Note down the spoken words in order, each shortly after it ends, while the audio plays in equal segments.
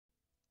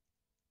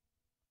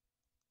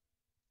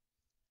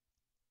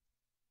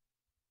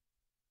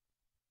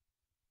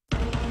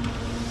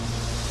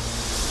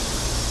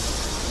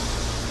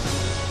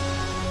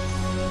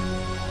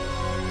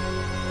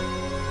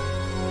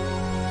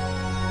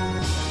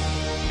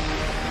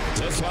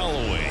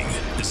following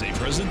is a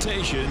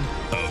presentation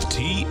of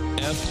TFNN.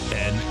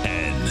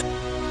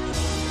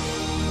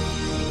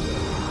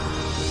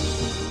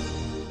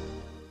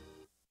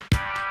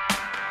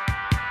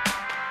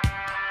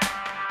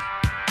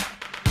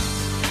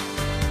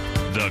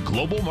 The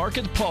Global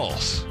Market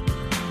Pulse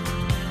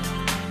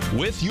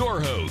with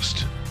your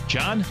host,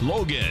 John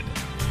Logan.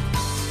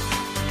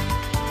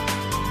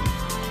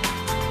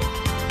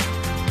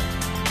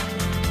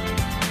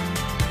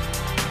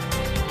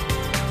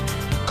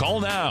 Call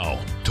now,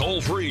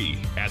 toll free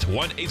at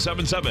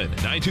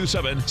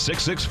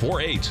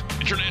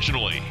 1-877-927-6648.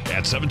 Internationally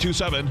at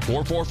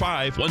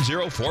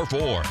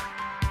 727-445-1044.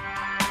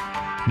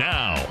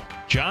 Now,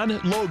 John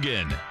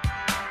Logan.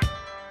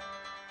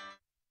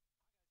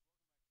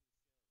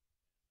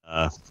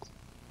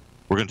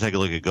 We're going to take a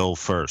look at gold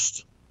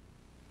first.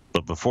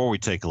 But before we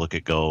take a look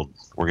at gold,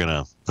 we're going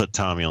to put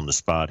Tommy on the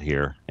spot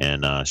here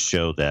and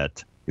show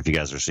that, if you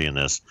guys are seeing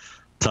this,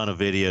 ton of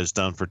videos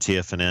done for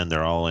TFNN.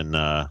 They're all in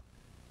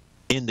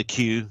the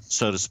queue,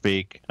 so to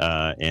speak,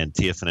 and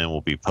TFNN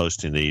will be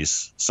posting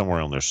these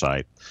somewhere on their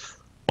site.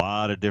 A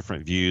lot of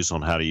different views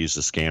on how to use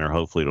the scanner.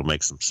 Hopefully it'll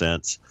make some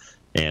sense.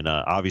 And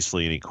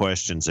obviously any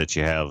questions that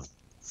you have,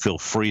 feel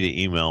free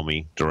to email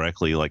me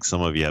directly, like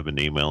some of you have been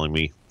emailing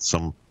me.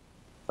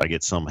 I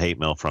get some hate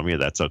mail from you.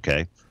 That's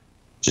okay.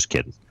 Just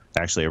kidding.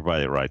 Actually,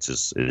 everybody that writes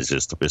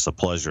it's a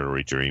pleasure to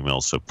read your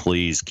emails, so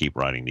please keep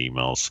writing the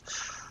emails.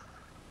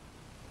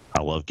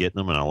 I love getting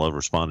them, and I love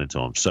responding to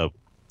them. So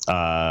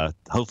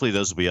hopefully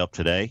those will be up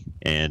today,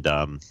 and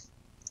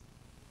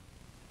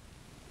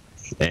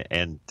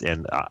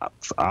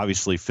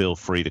obviously feel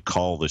free to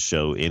call the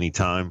show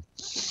anytime.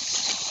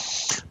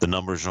 The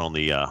numbers are on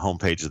the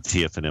homepage of the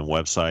TFNN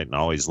website, and I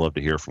always love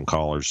to hear from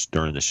callers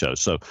during the show.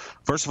 So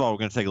first of all, we're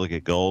going to take a look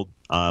at gold.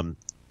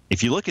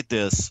 If you look at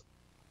this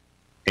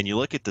and you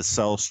look at the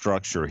cell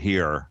structure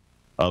here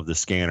of the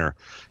scanner,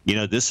 you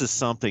know, this is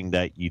something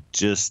that you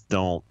just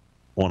don't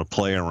want to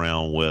play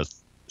around with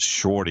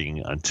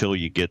shorting until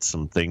you get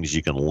some things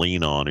you can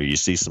lean on, or you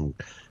see some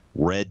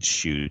red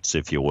shoots,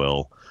 if you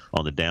will,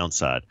 on the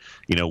downside.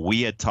 You know,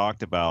 we had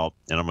talked about,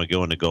 and I'm going to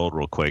go into gold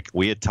real quick.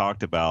 We had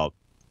talked about,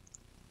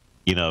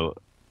 you know,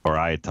 or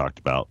I had talked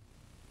about,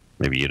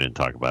 maybe you didn't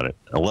talk about it,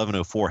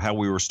 1104, how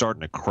we were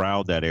starting to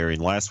crowd that area.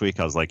 And last week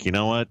I was like, you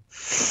know what?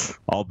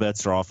 All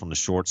bets are off on the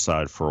short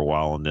side for a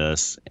while on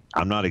this.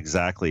 I'm not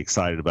exactly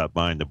excited about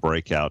buying the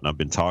breakout, and I've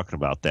been talking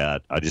about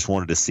that. I just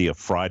wanted to see a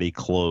Friday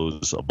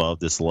close above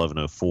this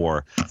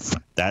 1104.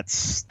 That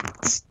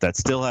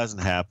still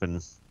hasn't happened.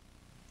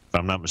 If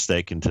I'm not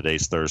mistaken,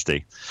 today's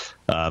Thursday.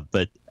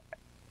 But,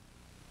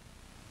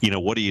 you know,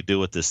 what do you do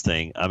with this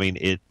thing? I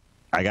mean,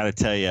 I got to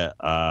tell you,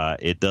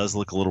 it does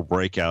look a little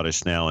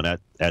breakoutish now, and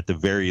at the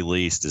very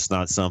least, it's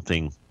not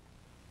something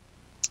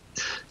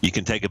you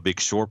can take a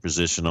big short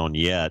position on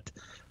yet.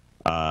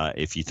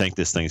 If you think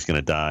this thing's going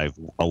to dive,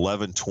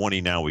 1120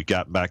 now, we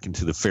got back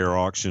into the fair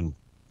auction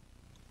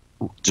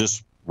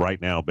just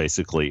right now,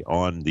 basically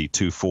on the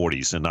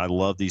 240s, and I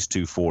love these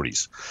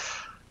 240s.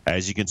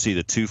 As you can see,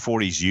 the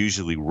 240s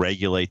usually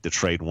regulate the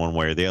trade one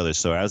way or the other.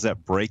 So as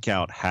that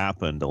breakout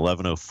happened,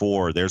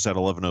 1104, there's that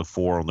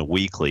 1104 on the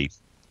weekly.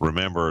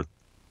 Remember,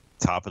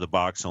 top of the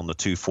box on the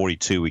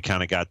 242, we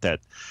kind of got that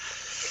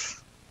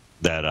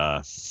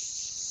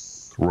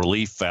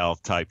relief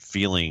valve type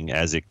feeling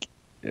as it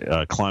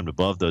climbed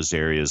above those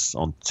areas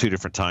on two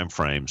different time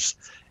frames.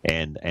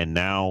 And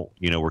now,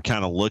 you know, we're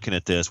kind of looking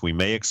at this. We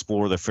may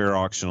explore the fair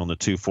auction on the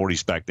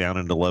 240s back down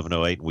into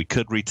 1108, and we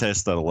could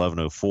retest that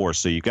 1104.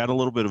 So you've got a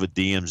little bit of a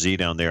DMZ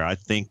down there. I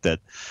think that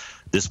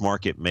this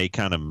market may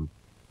kind of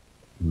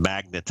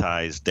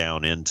magnetize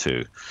down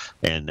into,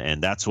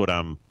 and that's what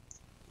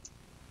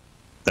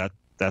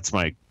that's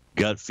my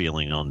gut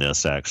feeling on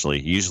this,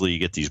 actually. Usually you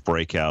get these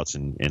breakouts,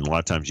 and a lot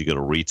of times you get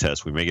a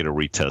retest. We may get a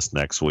retest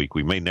next week.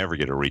 We may never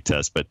get a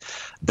retest, but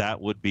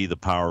that would be the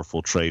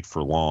powerful trade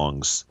for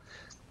longs.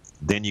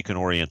 Then you can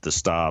orient the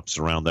stops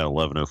around that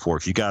 1104.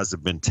 If you guys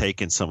have been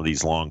taking some of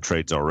these long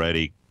trades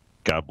already,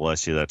 God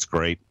bless you. That's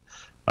great.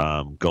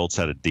 Gold's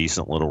had a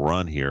decent little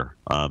run here.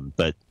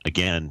 But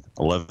again,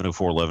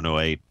 1104,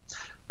 1108,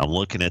 I'm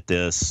looking at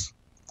this.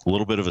 A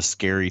little bit of a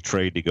scary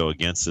trade to go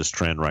against this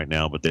trend right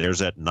now, but there's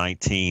that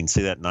 19.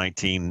 See that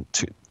 19,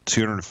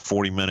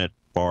 240-minute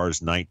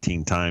bars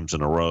 19 times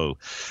in a row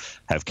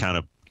have kind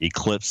of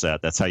eclipsed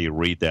that. That's how you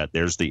read that.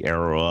 There's the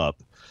arrow up.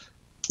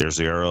 There's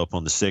the arrow up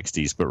on the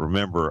 60s. But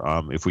remember,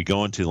 if we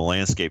go into the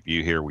landscape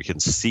view here, we can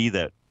see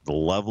that the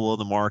level of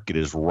the market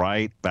is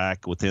right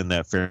back within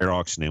that fair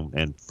auction.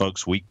 And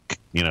folks, we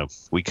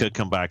could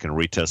come back and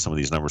retest some of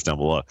these numbers down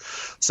below.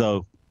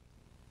 So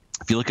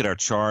if you look at our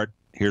chart,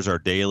 here's our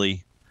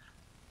daily.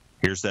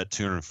 Here's that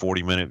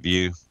 240-minute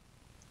view,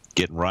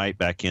 getting right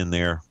back in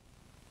there.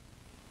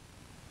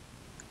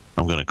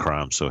 I'm going to cry.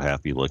 I'm so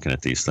happy looking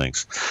at these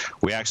things.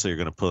 We actually are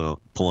going to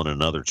pull in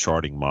another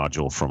charting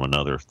module from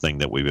another thing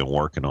that we've been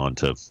working on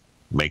to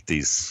make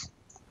these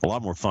a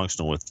lot more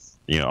functional with,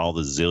 all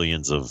the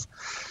zillions of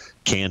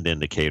canned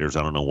indicators.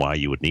 I don't know why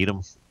you would need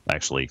them.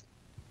 Actually,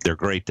 they're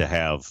great to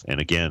have.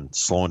 And again,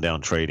 slowing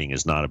down trading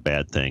is not a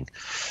bad thing.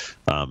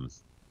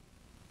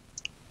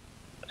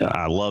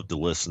 I love to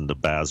listen to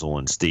Basil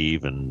and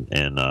Steve and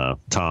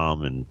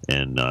Tom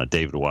and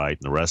David White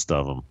and the rest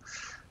of them,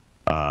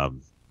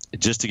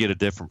 just to get a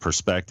different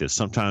perspective.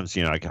 Sometimes,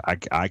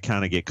 I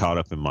kind of get caught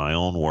up in my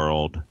own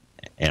world,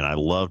 and I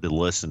love to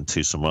listen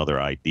to some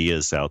other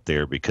ideas out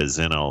there, because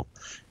then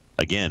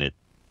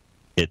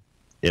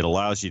it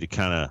allows you to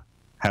kind of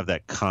have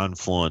that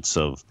confluence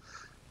of,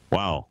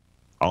 wow,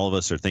 all of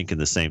us are thinking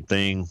the same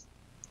thing.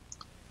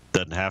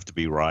 Doesn't have to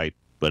be right,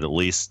 but at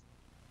least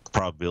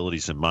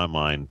probabilities in my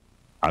mind,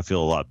 I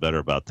feel a lot better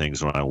about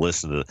things when I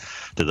listen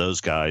to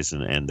those guys,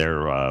 and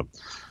they're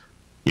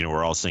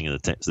we're all singing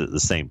the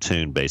same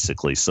tune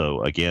basically.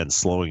 So again,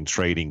 slowing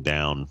trading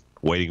down,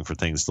 waiting for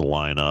things to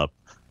line up,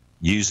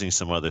 using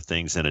some other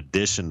things in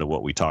addition to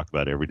what we talk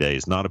about every day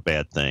is not a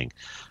bad thing.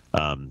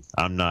 I'm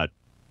not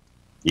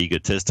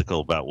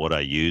egotistical about what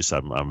I use.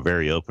 I'm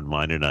very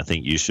open-minded, and I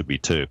think you should be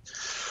too.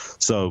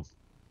 So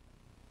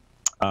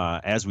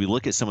as we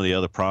look at some of the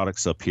other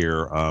products up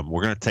here,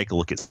 we're going to take a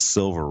look at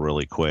silver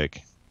really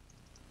quick.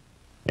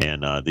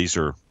 And these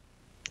are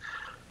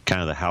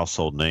kind of the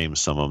household names,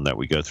 some of them that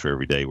we go through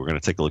every day. We're going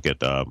to take a look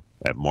at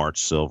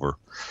March silver.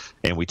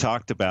 And we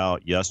talked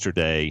about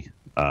yesterday,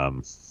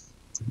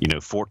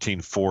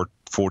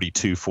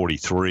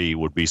 14.42.43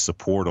 would be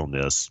support on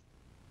this.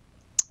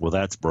 Well,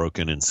 that's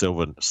broken, and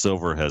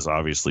silver has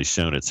obviously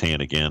shown its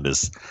hand again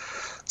as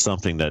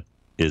something that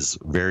is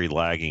very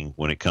lagging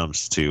when it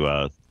comes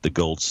to the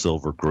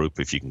gold-silver group,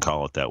 if you can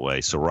call it that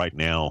way. So right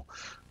now,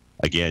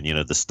 again,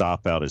 the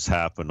stop out has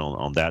happened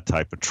on that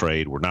type of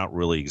trade. We're not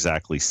really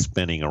exactly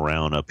spinning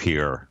around up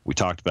here. We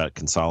talked about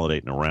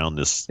consolidating around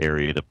this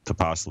area to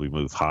possibly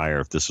move higher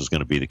if this was going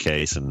to be the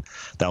case, and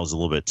that was a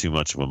little bit too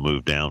much of a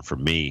move down for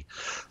me.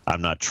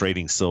 I'm not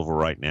trading silver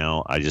right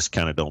now. I just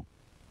kind of don't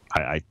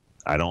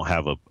I don't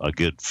have a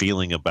good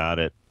feeling about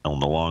it on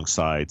the long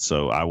side,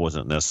 so I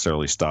wasn't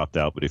necessarily stopped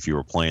out. But if you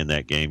were playing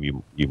that game,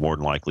 you more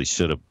than likely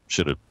should have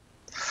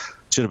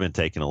been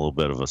taking a little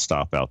bit of a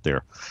stop out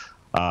there.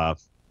 We're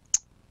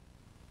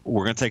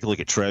going to take a look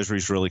at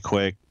treasuries really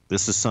quick.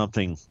 This is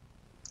something,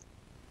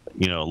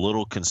 a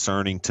little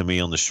concerning to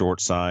me on the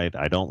short side.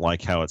 I don't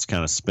like how it's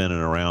kind of spinning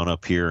around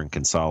up here and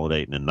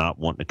consolidating and not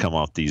wanting to come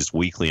off these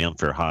weekly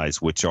unfair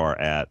highs, which are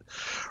at,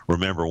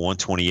 remember,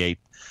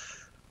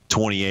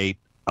 128.28.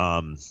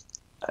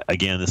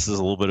 Again, this is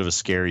a little bit of a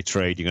scary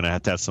trade. You're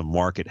going to have some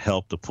market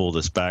help to pull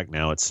this back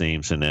now, it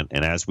seems. And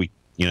as we,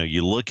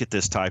 you look at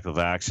this type of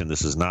action,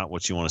 this is not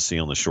what you want to see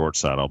on the short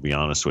side, I'll be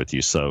honest with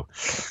you. So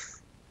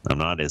I'm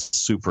not as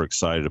super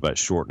excited about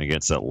shorting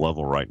against that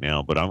level right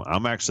now, but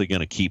I'm actually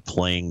going to keep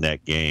playing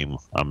that game.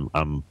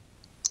 I'm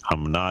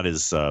not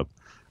as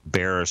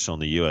bearish on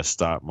the U.S.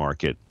 stock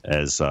market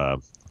as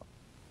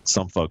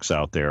some folks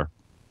out there.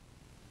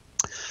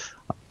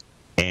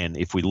 And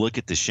if we look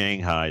at the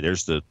Shanghai,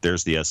 there's the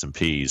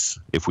S&Ps.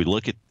 If we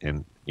look at,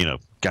 and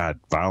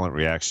violent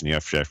reaction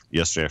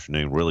yesterday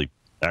afternoon really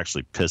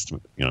actually pissed me,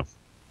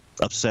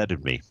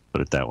 upsetted me,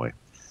 put it that way,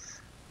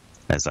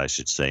 as I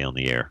should say on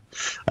the air.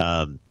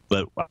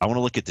 But I want to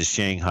look at the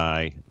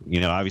Shanghai.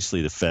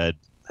 Obviously the Fed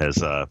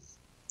has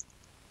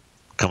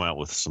come out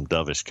with some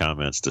dovish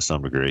comments to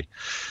some degree,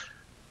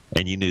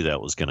 and you knew that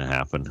was going to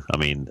happen. I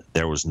mean,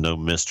 there was no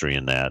mystery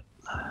in that.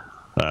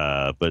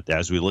 But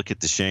as we look at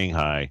the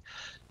Shanghai,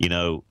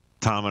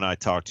 Tom and I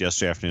talked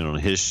yesterday afternoon on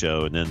his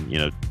show, and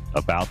then,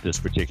 about this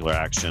particular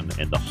action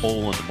and the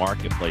hole in the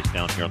marketplace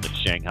down here on the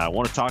Shanghai. I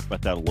want to talk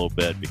about that a little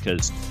bit,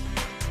 because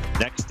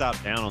next stop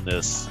down on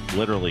this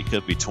literally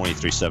could be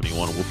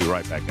 2371. We'll be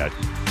right back, guys.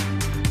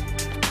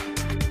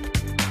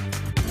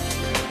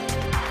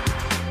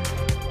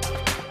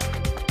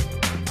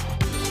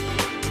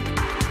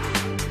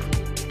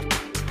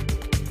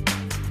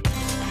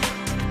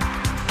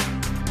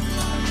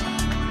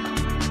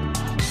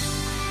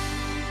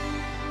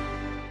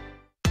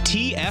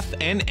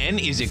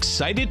 TFNN is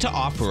excited to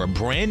offer a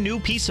brand new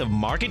piece of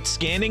market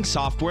scanning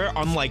software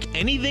unlike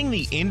anything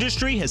the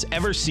industry has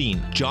ever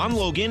seen. John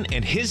Logan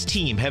and his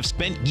team have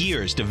spent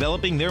years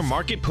developing their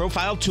market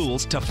profile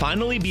tools to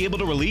finally be able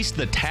to release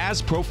the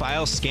TAS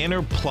Profile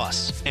Scanner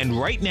Plus. And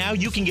right now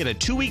you can get a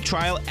 2-week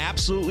trial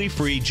absolutely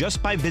free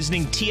just by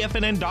visiting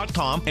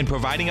TFNN.com and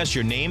providing us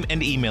your name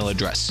and email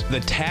address.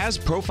 The TAS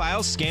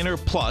Profile Scanner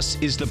Plus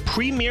is the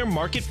premier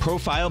market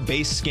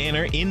profile-based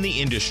scanner in the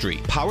industry.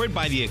 Powered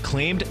by the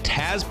acclaimed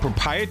TAS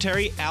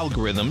proprietary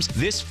algorithms,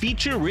 this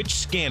feature-rich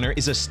scanner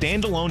is a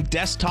standalone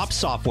desktop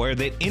software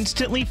that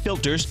instantly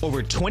filters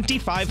over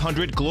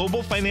 2,500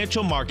 global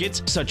financial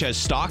markets such as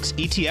stocks,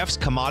 ETFs,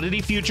 commodity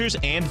futures,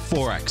 and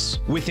Forex.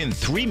 Within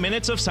 3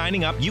 minutes of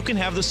signing up, you can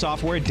have the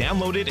software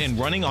downloaded and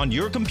running on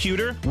your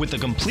computer with a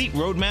complete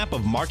roadmap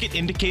of market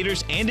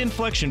indicators and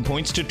inflection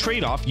points to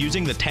trade off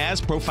using the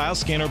TAS Profile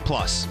Scanner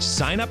Plus.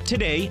 Sign up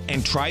today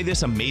and try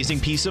this amazing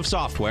piece of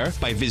software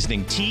by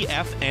visiting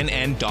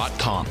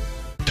TFNN.com.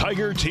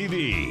 Tiger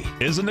TV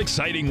is an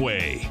exciting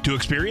way to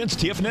experience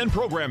TFNN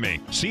programming.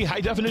 See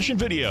high-definition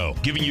video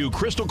giving you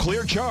crystal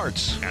clear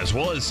charts, as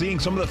well as seeing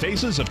some of the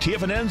faces of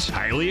TFNN's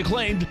highly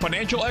acclaimed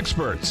financial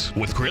experts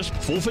with crisp,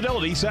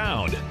 full-fidelity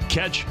sound.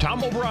 Catch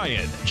Tom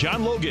O'Brien,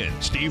 John Logan,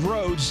 Steve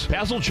Rhodes,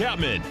 Basil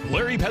Chapman,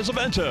 Larry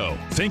Pesavento,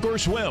 Think or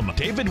Swim,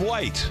 David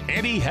White,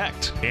 Andy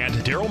Hecht, and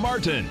Daryl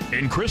Martin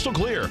in crystal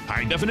clear,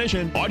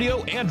 high-definition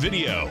audio and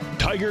video.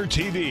 Tiger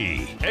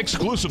TV,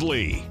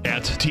 exclusively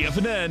at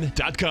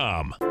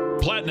TFNN.com.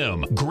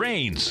 Platinum,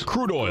 grains,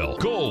 crude oil,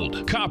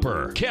 gold,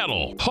 copper,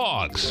 cattle,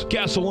 hogs,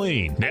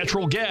 gasoline,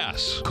 natural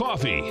gas,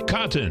 coffee,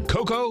 cotton,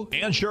 cocoa,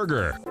 and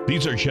sugar.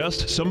 These are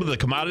just some of the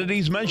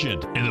commodities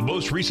mentioned in the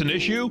most recent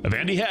issue of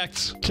Andy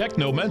Hecht's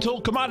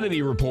Techno-Mental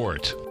Commodity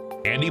Report.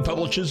 Andy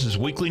publishes his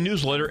weekly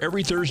newsletter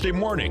every Thursday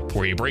morning,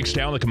 where he breaks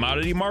down the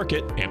commodity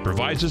market and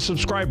provides his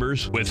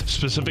subscribers with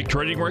specific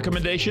trading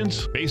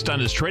recommendations based on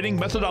his trading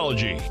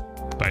methodology.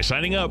 By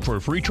signing up for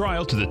a free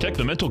trial to the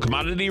Techno-Mental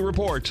Commodity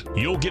Report,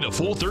 you'll get a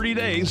full 30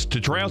 days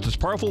to try out this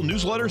powerful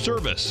newsletter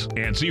service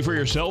and see for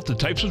yourself the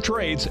types of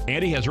trades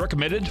Andy has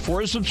recommended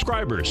for his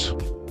subscribers.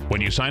 When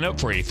you sign up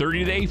for a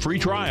 30-day free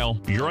trial,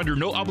 you're under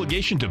no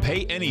obligation to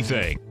pay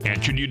anything.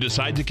 And should you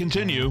decide to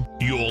continue,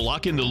 you will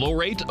lock in the low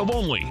rate of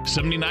only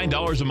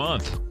 $79 a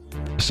month.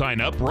 Sign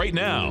up right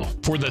now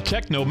for the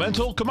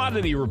Techno-Mental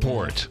Commodity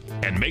Report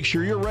and make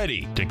sure you're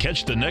ready to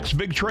catch the next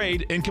big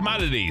trade in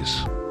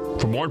commodities.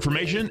 For more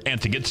information and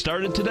to get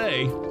started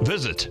today,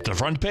 visit the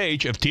front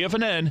page of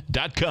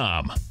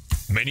TFNN.com.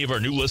 Many of our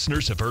new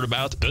listeners have heard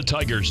about the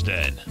Tiger's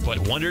Den, but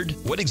wondered,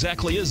 what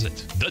exactly is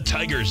it? The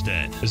Tiger's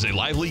Den is a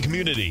lively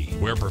community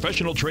where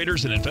professional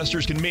traders and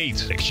investors can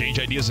meet, exchange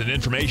ideas and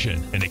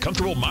information in a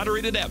comfortable,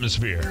 moderated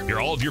atmosphere. Hear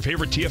all of your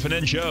favorite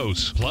TFNN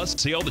shows, plus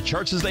see all the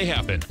charts as they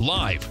happen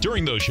live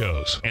during those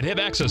shows and have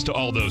access to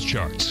all those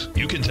charts.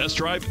 You can test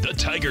drive the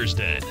Tiger's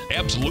Den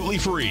absolutely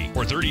free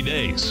for 30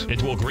 days.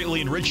 It will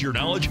greatly enrich your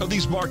knowledge of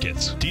these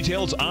markets.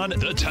 Details on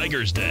the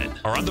Tiger's Den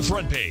are on the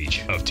front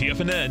page of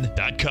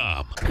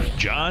TFNN.com.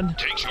 John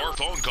takes your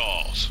phone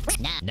calls.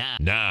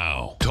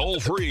 Now.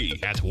 Toll free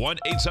at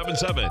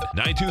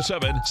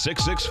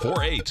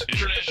 1-877-927-6648.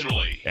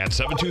 Internationally at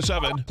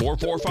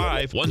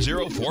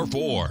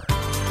 727-445-1044.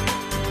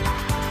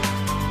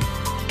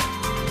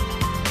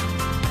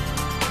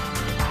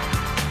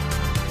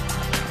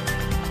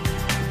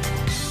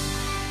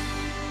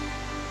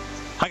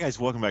 Hi, guys.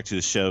 Welcome back to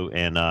the show.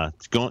 And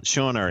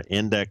showing our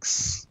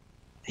index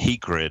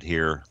heat grid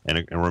here.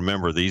 And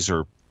remember, these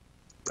are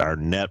our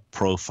net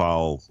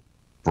profile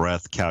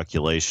breadth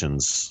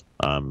calculations,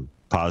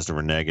 positive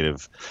or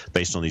negative,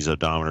 based on these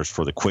odometers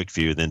for the quick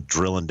view. Then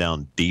drilling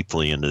down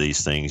deeply into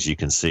these things, you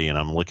can see, and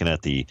I'm looking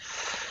at the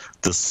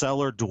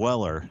cellar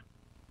dweller,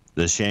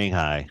 the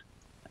Shanghai.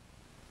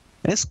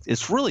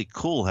 It's really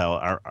cool how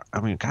our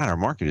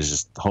market is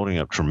just holding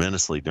up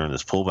tremendously during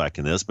this pullback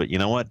in this. But you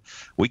know what?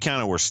 We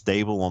kind of were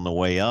stable on the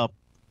way up.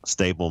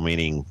 Stable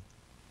meaning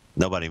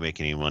nobody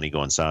making any money,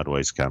 going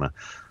sideways kind of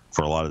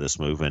for a lot of this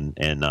move.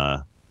 And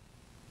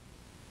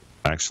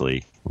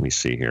actually, let me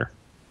see here.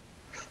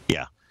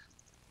 Yeah,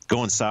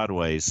 going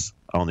sideways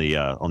on the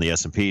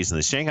S&Ps, and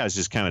the Shanghai's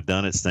just kind of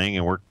done its thing,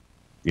 and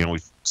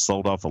we've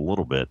sold off a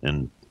little bit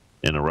in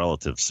a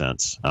relative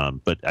sense.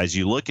 But as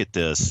you look at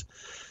this,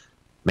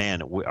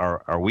 man,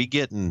 are we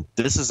getting?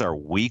 This is our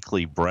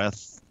weekly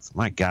breadth.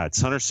 My God, it's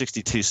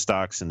 162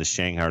 stocks in the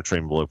Shanghai are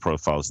trading below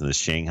profiles in the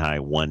Shanghai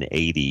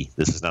 180.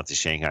 This is not the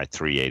Shanghai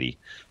 380,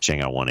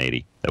 Shanghai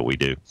 180 that we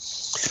do.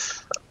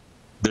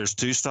 There's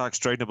 2 stocks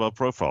trading above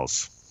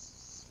profiles.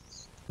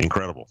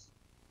 Incredible.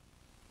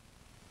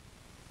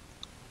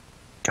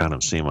 God,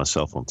 I'm seeing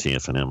myself on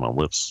TFNN. My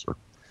lips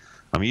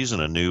I'm using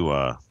a new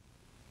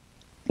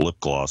lip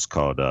gloss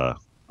called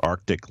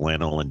Arctic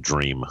Lanolin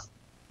Dream.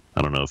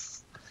 I don't know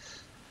if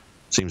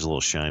it seems a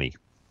little shiny.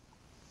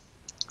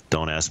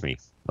 Don't ask me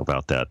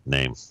about that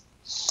name.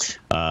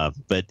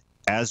 But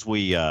as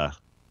we look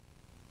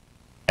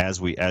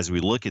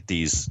at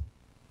these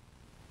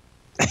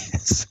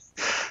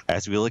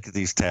as we look at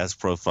these task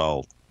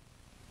profile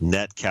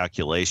net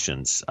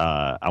calculations,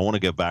 I want to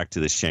go back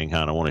to the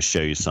Shanghai, and I want to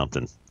show you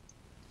something.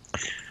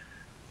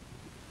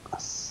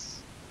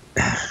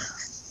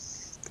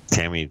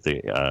 Tammy,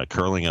 the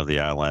curling of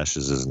the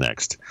eyelashes is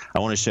next. I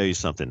want to show you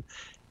something.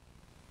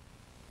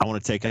 I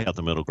want to take out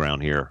the middle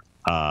ground here.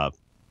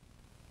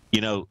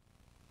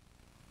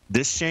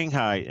 This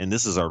Shanghai, and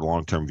this is our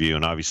long-term view,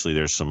 and obviously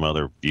there's some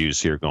other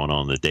views here going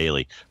on in the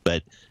daily,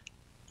 but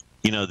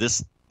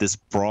this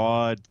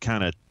broad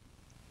kind of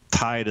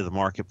tie to the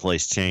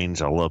marketplace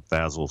change. I love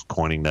Basil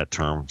coining that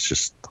term. It's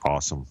just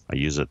awesome. I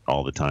use it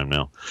all the time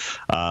now.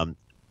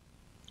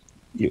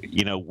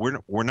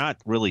 We're not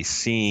really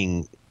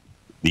seeing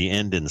the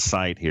end in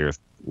sight here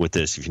with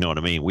this, if you know what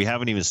I mean. We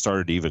haven't even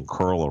started to even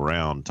curl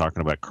around,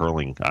 talking about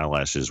curling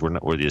eyelashes.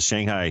 Where the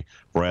Shanghai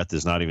breadth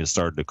is not even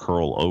started to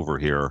curl over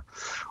here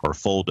or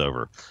fold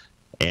over.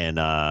 And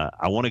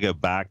I want to go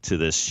back to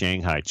this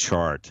Shanghai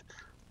chart,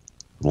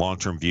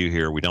 long-term view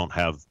here. We don't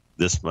have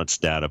this much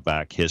data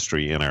back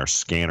history in our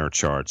scanner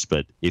charts.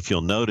 But if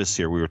you'll notice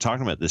here, we were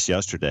talking about this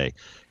yesterday,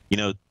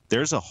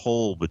 there's a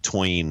hole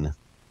between,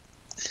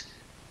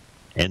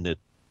 and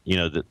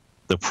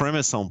the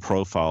premise on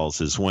profiles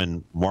is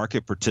when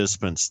market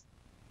participants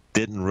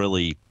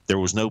there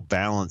was no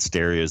balanced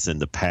areas in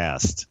the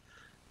past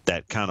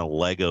that kind of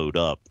legoed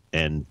up,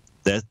 and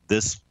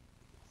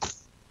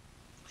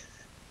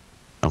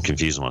I'm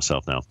confusing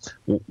myself now.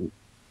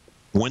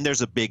 When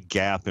there's a big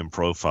gap in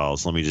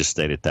profiles, let me just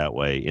state it that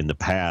way. In the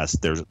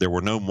past, there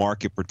were no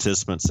market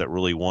participants that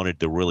really wanted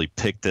to really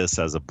pick this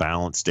as a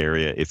balanced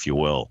area, if you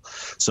will.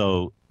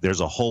 So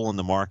there's a hole in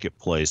the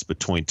marketplace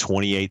between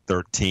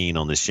 28.13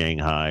 on the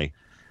Shanghai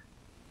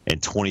and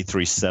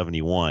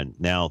 23.71.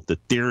 Now, the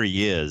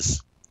theory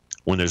is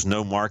when there's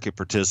no market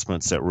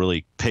participants that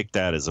really pick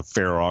that as a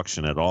fair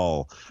auction at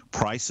all,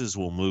 prices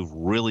will move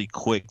really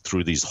quick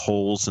through these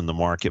holes in the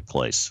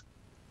marketplace.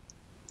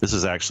 This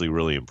is actually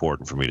really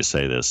important for me to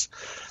say this.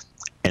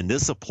 And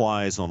this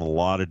applies on a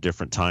lot of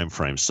different time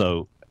frames.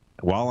 So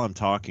while I'm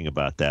talking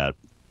about that,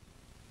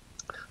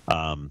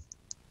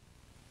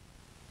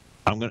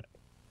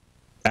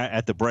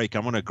 at the break,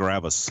 I'm going to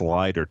grab a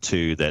slide or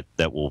two that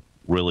will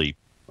really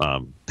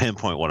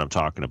pinpoint what I'm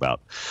talking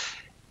about.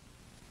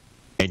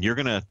 And you're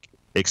going to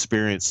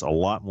experience a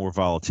lot more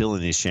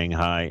volatility in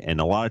Shanghai, and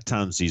a lot of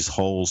times these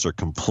holes are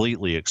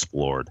completely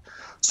explored.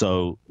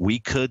 So we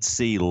could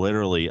see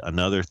literally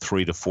another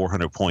 300 to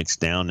 400 points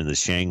down in the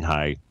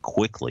Shanghai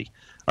quickly.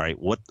 All right,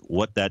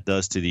 what that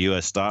does to the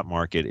U.S. stock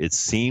market, it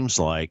seems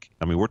like,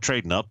 we're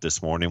trading up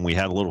this morning. We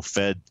had a little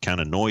Fed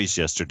kind of noise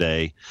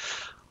yesterday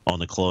on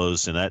the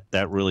close, and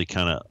that really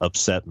kind of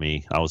upset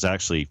me. I was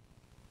actually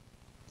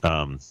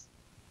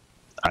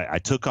I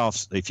took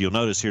off. If you'll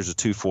notice, here's a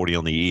 240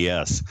 on the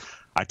ES.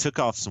 I took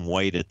off some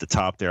weight at the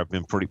top there.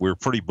 We were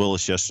pretty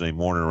bullish yesterday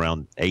morning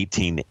around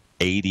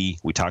 1880.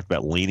 We talked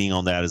about leaning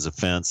on that as a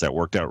fence. That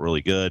worked out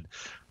really good.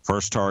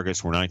 First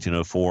targets were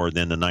 1904,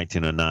 then the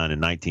 1909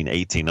 and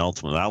 1918.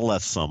 Ultimately, I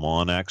left some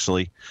on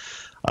actually,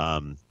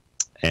 and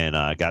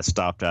I got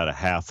stopped out of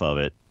half of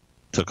it.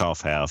 Took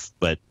off half,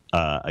 but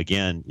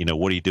again,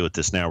 what do you do with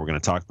this now? We're going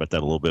to talk about that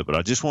a little bit, but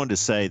I just wanted to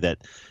say that,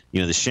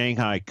 the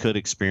Shanghai could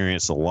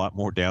experience a lot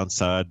more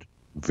downside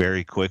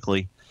very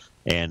quickly,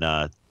 and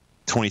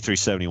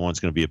 2371 is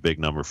going to be a big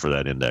number for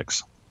that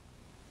index.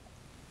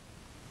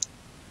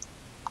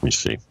 Let me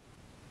see.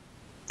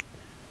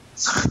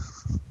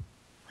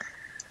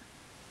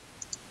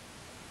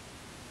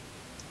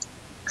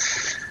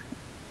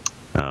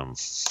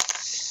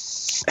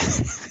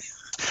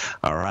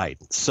 All right,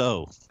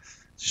 so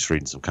just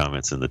reading some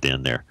comments in the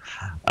den there.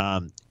 I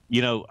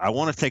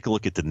want to take a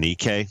look at the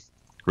Nikkei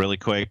really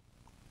quick.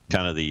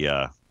 Kind of the,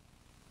 a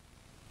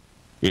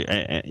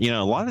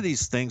lot of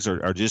these things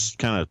are just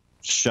kind of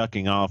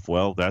shucking off.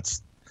 Well,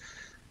 that's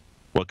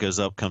what goes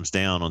up comes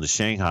down on the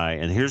Shanghai.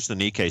 And here's the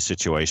Nikkei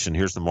situation.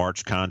 Here's the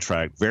March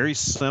contract. Very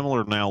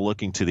similar now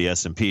looking to the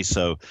S&P.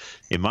 So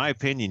in my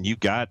opinion, you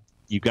got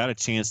a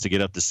chance to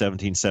get up to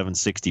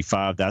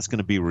 17,765. That's going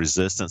to be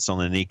resistance on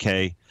the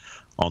Nikkei.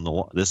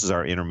 This is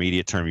our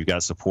intermediate term. You've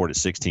got support at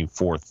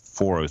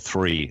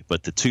 16,403.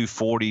 But the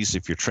 240s,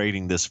 if you're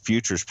trading this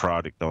futures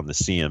product on the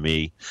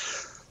CME,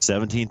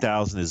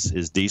 17,000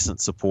 is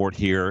decent support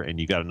here, and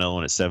you got another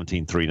one at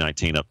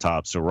 17,319 up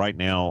top. So right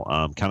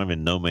now, kind of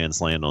in no man's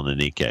land on the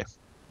Nikkei.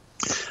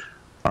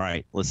 All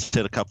right, let's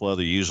hit a couple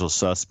other usual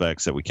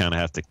suspects that we kind of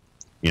have to,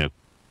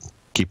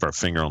 keep our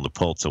finger on the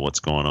pulse of what's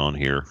going on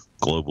here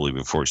globally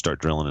before we start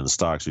drilling into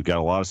stocks. We've got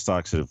a lot of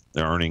stocks that have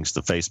their earnings,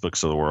 the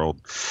Facebooks of the world,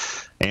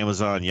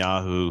 Amazon,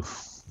 Yahoo,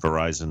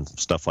 Verizon,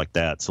 stuff like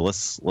that. So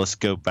let's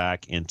go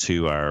back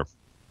into our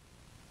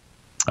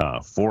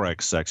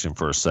Forex section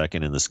for a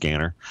second in the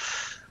scanner.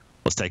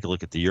 Let's take a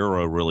look at the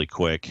euro really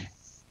quick.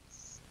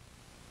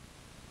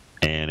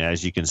 And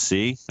as you can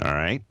see, all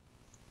right,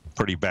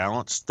 pretty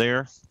balanced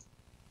there.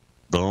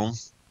 Boom,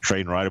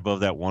 trading right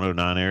above that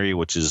 109 area,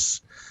 which is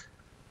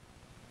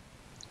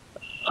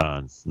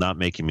not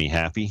making me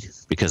happy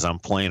because I'm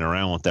playing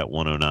around with that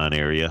 109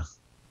 area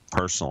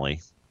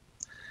personally,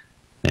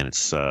 and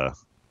it's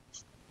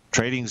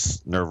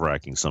trading's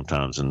nerve-wracking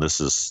sometimes. And this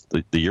is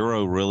the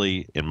euro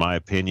really, in my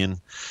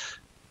opinion,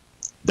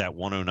 that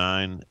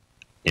 109.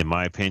 In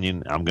my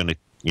opinion, I'm going to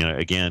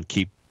again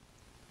keep.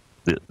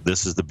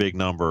 This is the big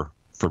number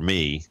for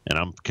me, and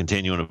I'm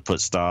continuing to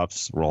put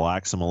stops,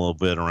 relax them a little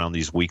bit around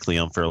these weekly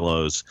unfair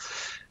lows,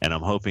 and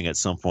I'm hoping at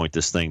some point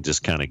this thing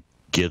just kind of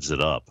gives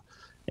it up.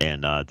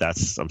 And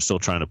I'm still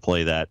trying to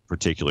play that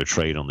particular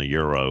trade on the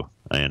euro.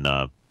 And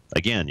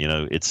again,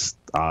 it's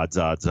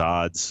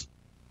odds.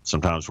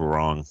 Sometimes we're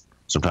wrong.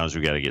 Sometimes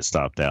we got to get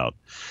stopped out.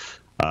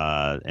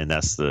 And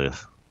that's the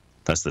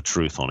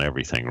truth on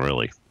everything,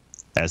 really.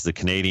 As the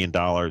Canadian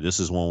dollar, this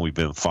is one we've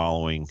been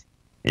following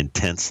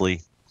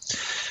intensely.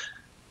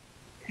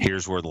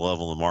 Here's where the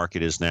level of the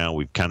market is now.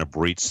 We've kind of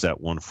breached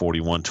that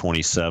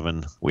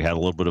 141.27. We had a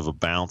little bit of a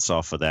bounce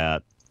off of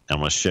that. I'm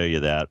going to show you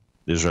that.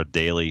 There's our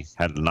daily,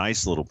 had a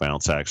nice little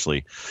bounce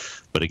actually,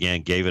 but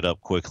again, gave it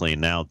up quickly,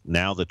 and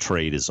now the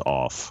trade is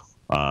off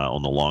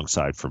on the long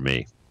side for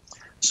me.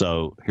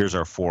 So here's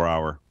our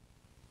 4-hour.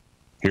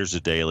 Here's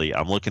the daily.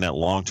 I'm looking at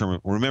long-term.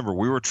 Remember,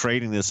 we were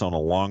trading this on a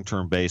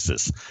long-term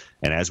basis.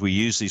 And as we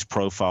use these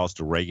profiles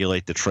to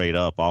regulate the trade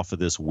up off of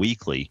this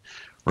weekly,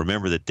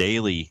 remember the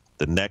daily,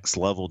 the next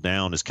level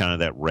down is kind of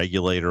that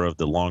regulator of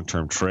the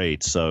long-term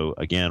trade. So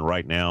again,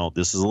 right now,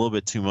 this is a little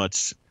bit too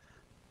much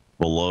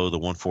below the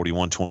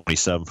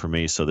 141.27 for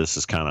me. So this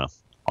is kind of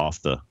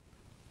off the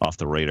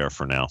radar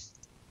for now.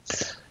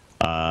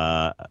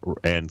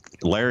 And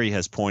Larry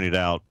has pointed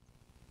out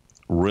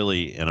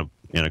really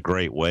in a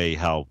great way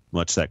how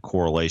much that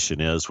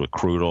correlation is with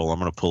crude oil. I'm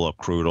going to pull up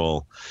crude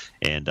oil,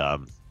 and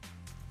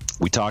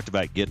we talked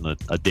about getting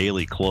a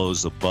daily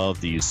close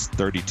above these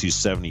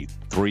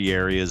 32.73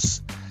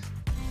 areas.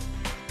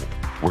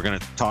 We're going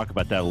to talk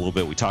about that a little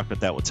bit. We talked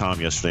about that with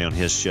Tom yesterday on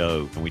his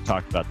show, and we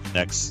talked about the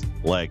next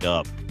leg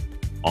up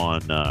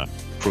on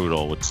crude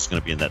oil, which is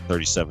going to be in that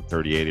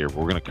 37.38 area.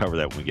 We're going to cover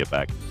that when we get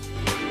back.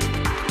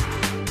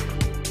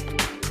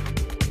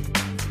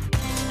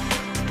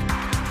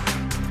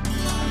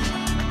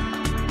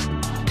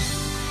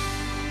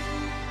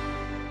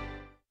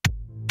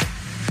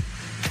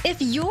 If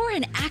you're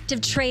an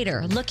active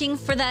trader looking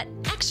for that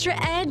extra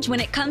edge when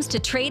it comes to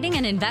trading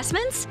and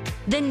investments,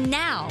 then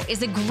now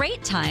is a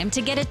great time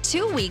to get a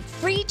 2-week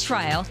free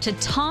trial to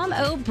Tom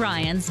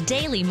O'Brien's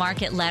daily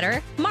market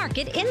letter,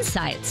 Market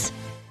Insights.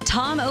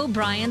 Tom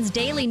O'Brien's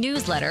daily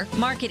newsletter,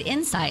 Market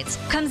Insights,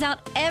 comes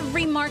out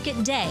every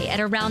market day at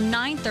around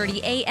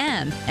 9:30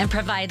 a.m. and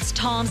provides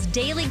Tom's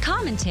daily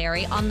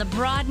commentary on the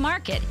broad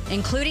market,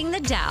 including the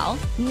Dow,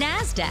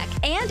 NASDAQ,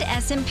 and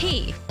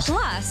S&P,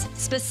 plus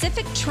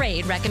specific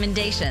trade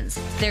recommendations.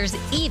 There's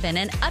even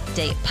an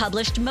update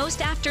published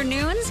most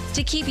afternoons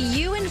to keep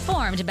you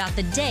informed about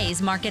the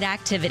day's market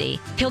activity.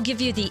 He'll give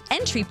you the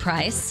entry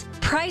price,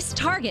 price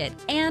target,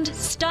 and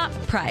stop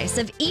price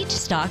of each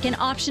stock and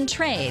option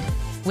trade.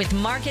 With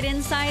Market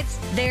Insights,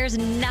 there's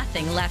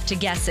nothing left to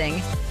guessing.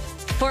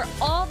 For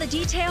all the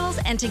details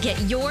and to get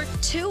your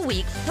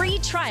 2-week free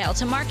trial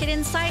to Market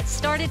Insights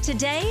started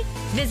today,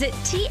 visit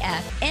TFNN.com.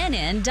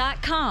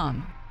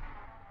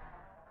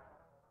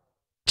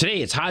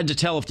 Today, it's hard to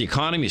tell if the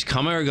economy is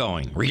coming or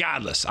going.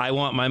 Regardless, I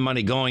want my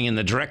money going in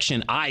the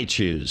direction I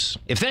choose.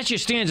 If that's your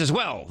stance as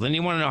well, then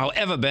you want to know how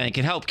Everbank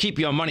can help keep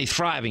your money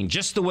thriving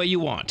just the way you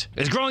want.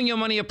 Is growing your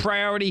money a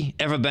priority?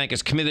 Everbank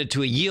is committed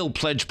to a yield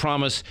pledge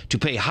promise to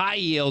pay high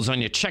yields on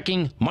your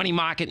checking, money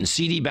market, and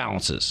CD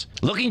balances.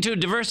 Looking to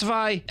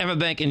diversify?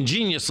 Everbank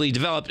ingeniously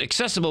developed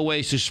accessible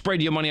ways to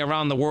spread your money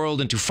around the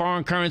world into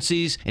foreign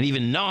currencies and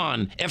even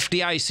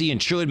non-FDIC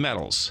insured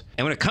metals.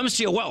 And when it comes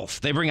to your wealth,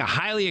 they bring a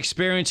highly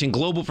experienced and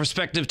global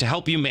perspective to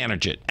help you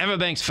manage it.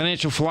 Everbank's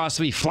financial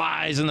philosophy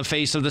flies in the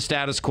face of the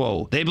status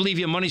quo. They believe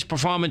your money's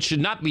performance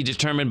should not be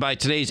determined by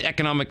today's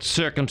economic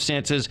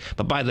circumstances,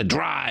 but by the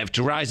drive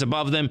to rise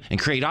above them and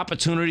create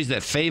opportunities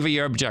that favor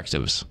your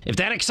objectives. If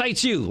that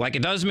excites you, like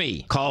it does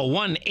me, call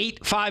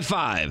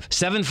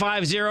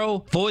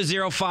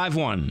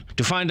 1-855-750-4051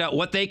 to find out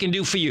what they can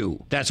do for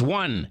you. That's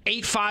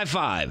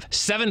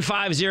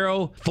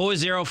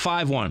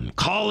 1-855-750-4051.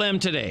 Call them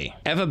today.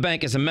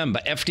 Everbank is a member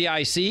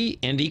FDIC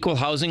and equal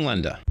housing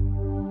lender.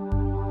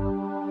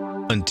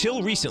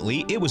 Until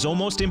recently, it was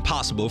almost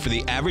impossible for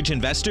the average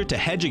investor to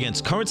hedge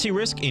against currency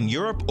risk in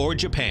Europe or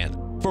Japan.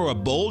 For a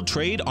bold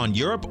trade on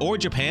Europe or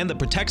Japan that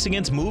protects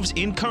against moves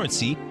in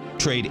currency,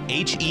 trade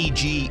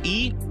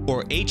HEGE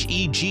or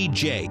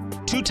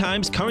HEGJ, 2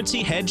 times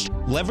currency hedged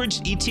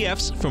leveraged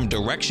ETFs from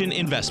Direction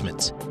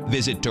Investments.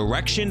 Visit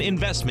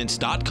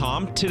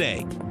directioninvestments.com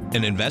today.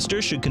 An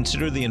investor should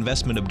consider the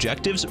investment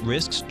objectives,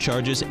 risks,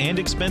 charges, and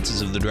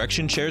expenses of the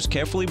Direction shares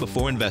carefully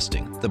before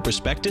investing. The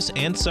prospectus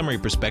and summary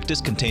prospectus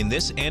contain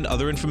this and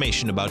other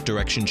information about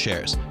Direction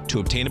shares.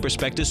 To obtain a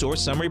prospectus or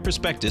summary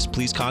prospectus,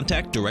 please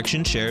contact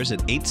Direction shares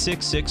at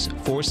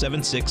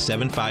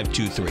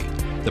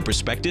 866-476-7523. The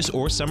prospectus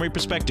or summary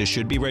prospectus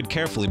should be read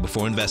carefully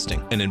before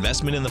investing. An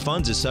investment in the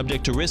funds is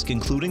subject to risk,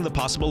 including the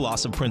possible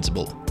loss of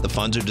principal. The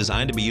funds are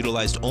designed to be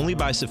utilized only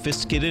by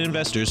sophisticated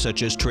investors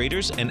such as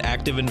traders and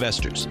active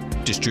investors.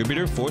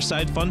 Distributor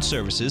Foreside Fund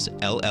Services,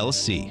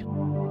 LLC.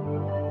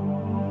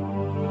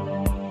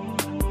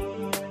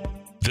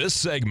 This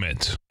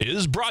segment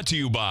is brought to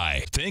you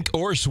by Think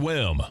or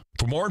Swim.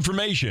 For more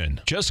information,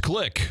 just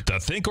click the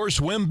Think or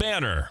Swim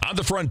banner on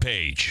the front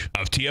page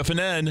of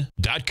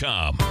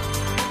TFNN.com.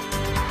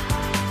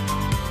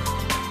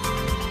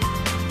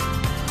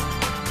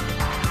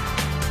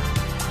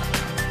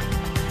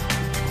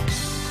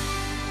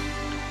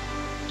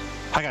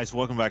 Hi guys,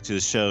 welcome back to the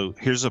show.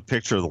 Here's a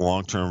picture of the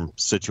long-term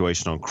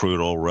situation on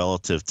crude oil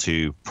relative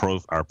to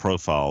our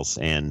profiles.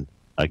 And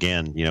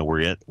again, you know,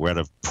 we're at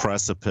a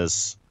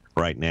precipice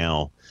right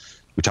now.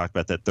 We talked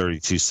about that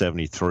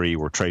 32.73.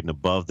 We're trading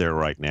above there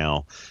right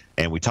now.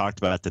 And we talked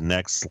about the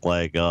next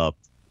leg up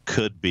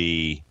could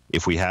be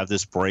if we have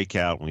this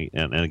breakout.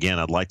 And again,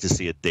 I'd like to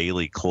see a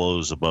daily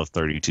close above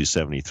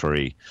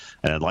 32.73.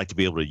 And I'd like to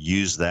be able to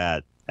use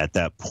that at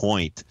that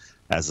point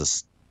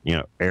as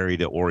area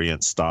to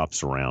orient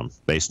stops around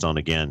based on,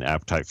 again,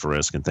 appetite for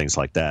risk and things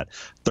like that.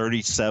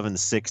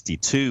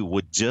 37.62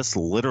 would just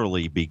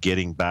literally be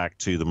getting back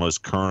to the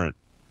most current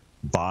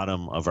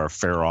bottom of our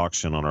fair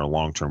auction on our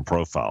long-term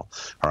profile.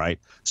 All right.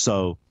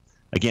 So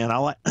again,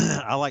 I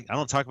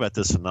don't talk about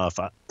this enough.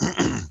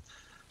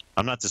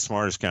 I'm not the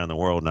smartest guy in the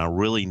world, and I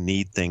really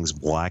need things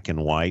black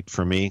and white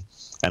for me,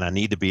 and I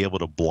need to be able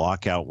to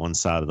block out one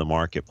side of the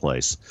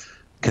marketplace.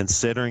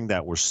 Considering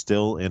that we're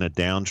still in a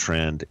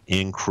downtrend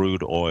in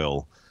crude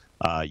oil,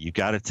 you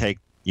got to take,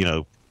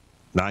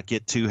 not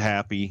get too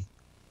happy.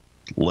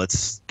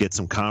 Let's get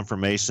some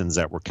confirmations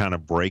that we're kind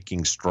of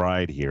breaking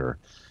stride here.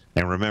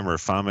 And remember,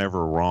 if I'm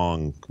ever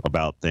wrong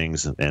about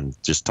things and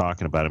just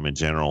talking about them in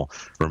general,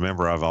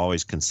 remember I've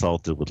always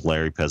consulted with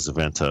Larry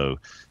Pesavento,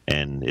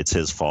 and it's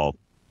his fault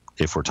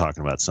if we're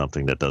talking about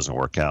something that doesn't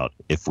work out.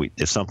 If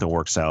something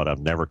works out,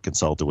 I've never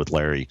consulted with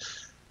Larry.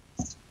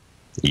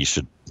 You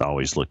should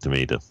always look to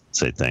me to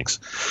say thanks.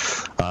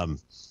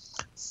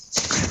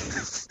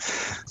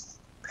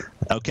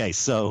 Okay,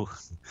 so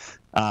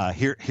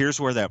here's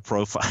where that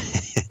profile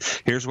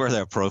here's where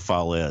that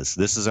profile is.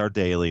 This is our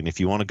daily, and if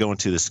you want to go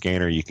into the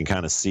scanner, you can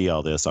kind of see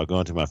all this. I'll go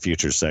into my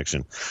futures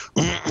section.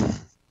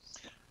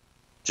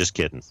 Just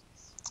kidding.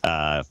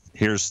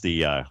 Here's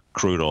the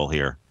crude oil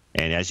here.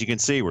 And as you can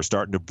see, we're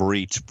starting to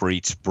breach.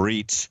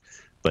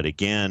 But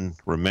again,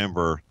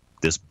 remember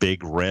this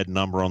big red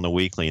number on the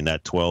weekly and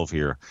that 12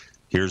 here.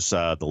 Here's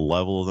the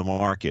level of the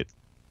market.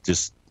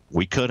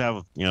 We could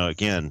have,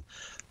 again,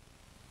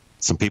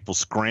 some people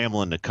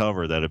scrambling to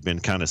cover that have been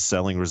kind of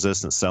selling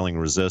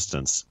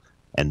resistance.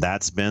 And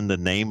that's been the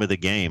name of the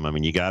game. I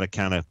mean, you got to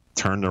kind of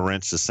turn the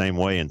wrench the same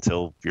way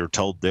until you're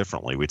told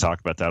differently. We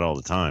talk about that all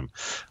the time.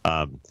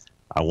 I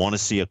want to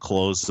see a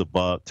close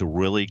above to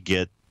really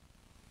get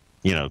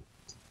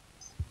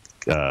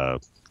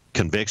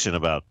conviction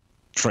about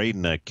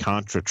trading a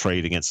contra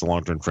trade against the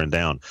long-term trend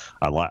down.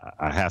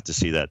 I have to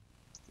see that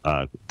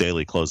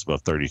daily close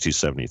above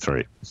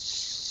 32.73.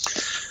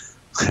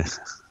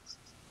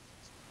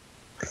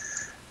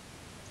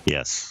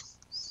 Yes.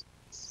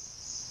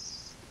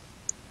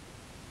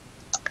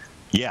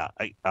 Yeah.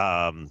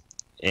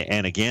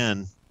 And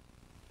again,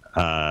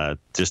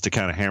 just to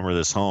kind of hammer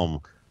this home,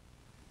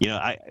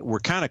 we're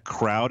kind of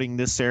crowding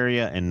this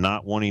area and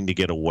not wanting to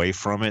get away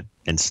from it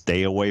and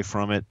stay away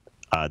from it.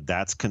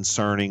 That's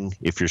concerning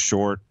if you're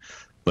short.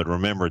 But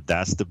remember,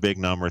 that's the big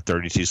number,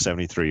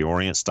 32.73.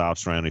 Orient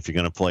stops around. If you're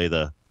going to play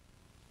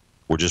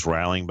we're just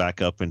rallying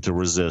back up into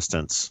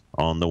resistance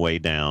on the way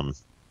down.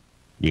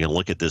 You can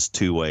look at this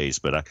two ways,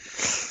 but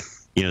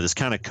this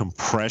kind of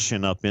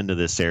compression up into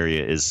this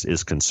area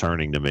is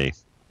concerning to me.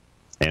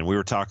 And we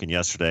were talking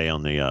yesterday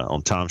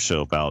on Tom's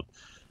show about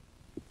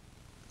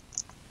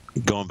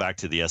going back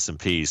to the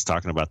S&Ps,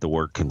 talking about the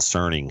word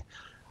concerning.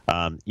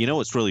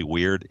 What's really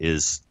weird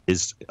is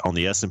on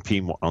the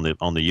S&P on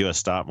the U.S.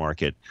 stock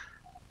market.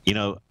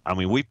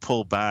 We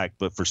pull back,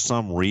 but for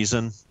some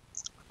reason,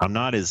 I'm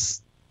not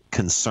as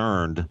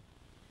concerned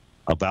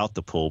about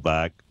the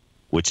pullback,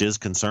 which is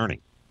concerning,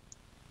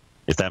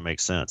 if that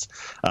makes sense.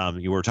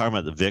 You were talking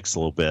about the VIX a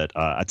little bit.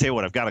 I tell you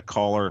what, I've got a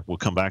caller. We'll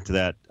come back to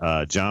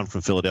that. John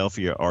from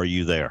Philadelphia, are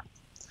you there?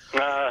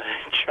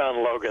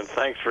 John Logan,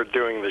 thanks for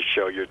doing this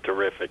show. You're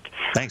terrific.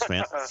 Thanks,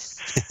 man.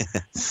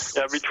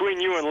 Yeah, between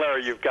you and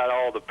Larry, you've got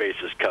all the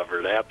bases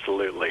covered.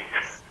 Absolutely.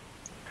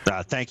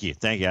 Thank you.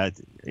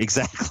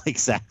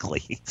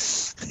 Exactly.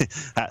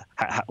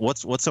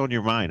 What's on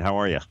your mind? How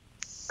are you?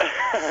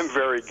 I'm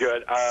very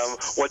good.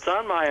 What's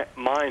on my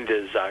mind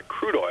is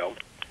crude oil.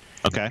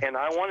 Okay. And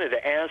I wanted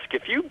to ask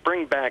if you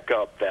bring back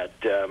up that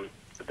the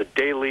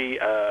daily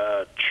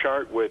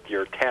chart with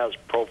your TAS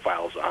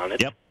profiles on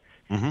it. Yep.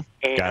 Mm-hmm.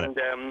 And got it.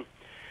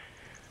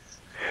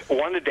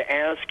 Wanted to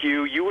ask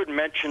you, you had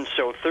mentioned,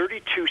 so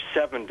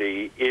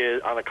 3270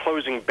 is, on a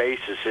closing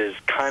basis, is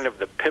kind of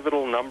the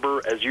pivotal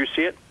number as you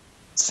see it?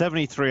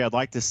 73, I'd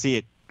like to see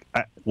it.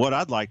 What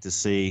I'd like to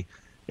see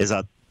is,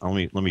 let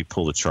me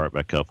pull the chart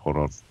back up. Hold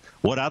on.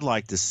 What I'd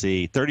like to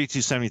see,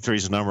 3273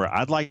 is a number.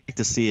 I'd like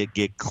to see it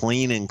get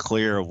clean and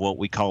clear of what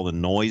we call the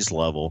noise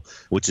level,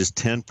 which is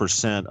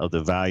 10% of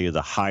the value of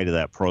the height of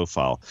that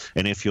profile.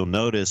 And if you'll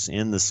notice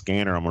in the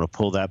scanner, I'm going to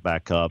pull that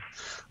back up.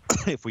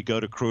 If we go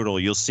to crude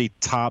oil, you'll see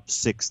top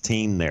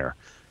 16 there.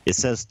 It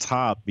says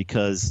top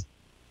because,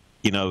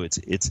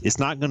 it's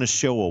not going to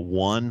show a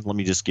 1. Let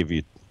me just give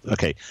you,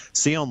 okay.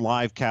 See on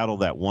live cattle,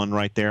 that 1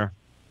 right there?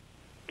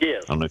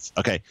 Yes.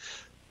 Okay.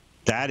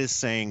 That is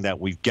saying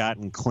that we've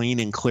gotten clean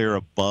and clear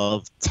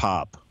above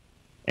top,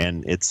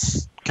 and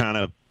it's kind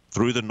of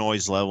through the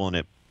noise level, and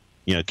it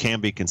can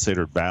be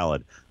considered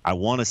valid. I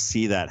want to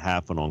see that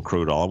happen on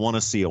crude oil. I want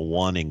to see a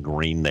 1 in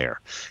green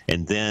there,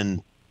 and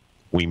then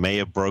we may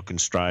have broken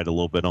stride a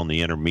little bit on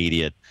the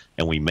intermediate,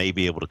 and we may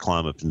be able to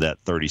climb up to that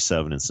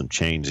 37 and some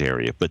change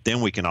area. But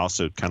then we can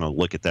also kind of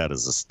look at that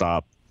as a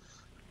stop,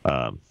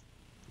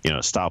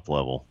 stop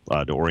level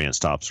to orient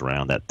stops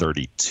around that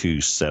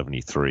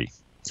 32.73.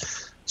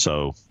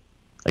 So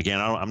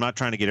again, I'm not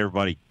trying to get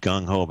everybody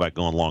gung-ho about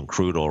going long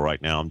crude oil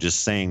right now. I'm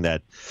just saying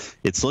that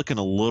it's looking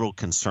a little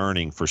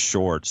concerning for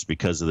shorts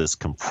because of this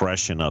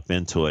compression up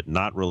into it,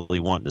 not really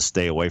wanting to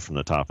stay away from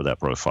the top of that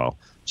profile.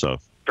 So.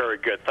 Very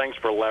good. Thanks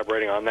for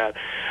elaborating on that.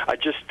 I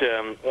just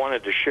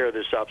wanted to share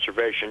this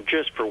observation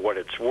just for what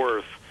it's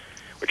worth,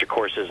 which, of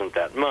course, isn't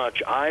that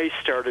much. I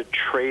started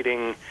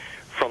trading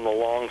from the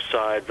long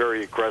side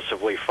very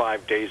aggressively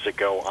 5 days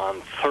ago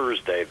on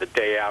Thursday, the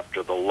day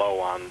after the low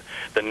on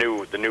the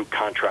new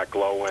contract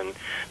low and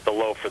the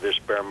low for this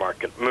bear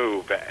market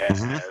move thus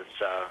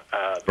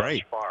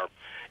far.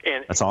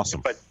 And that's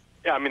awesome. But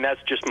I mean,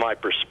 that's just my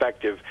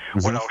perspective.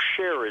 What I'll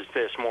share is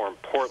this, more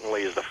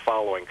importantly, is the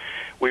following.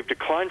 We've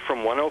declined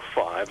from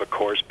 105, of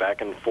course,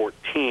 back in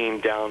 14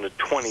 down to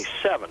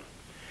 27.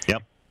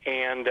 Yep.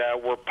 And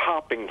we're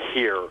popping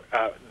here.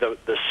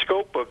 The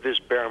scope of this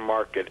bear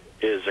market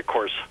is, of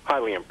course,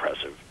 highly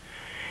impressive.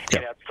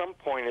 Yep. And at some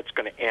point it's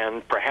going to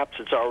end. Perhaps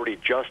it's already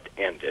just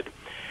ended.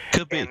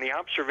 Could be. And the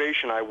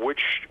observation I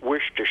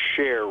wish to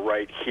share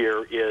right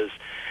here is,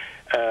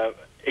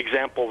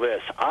 example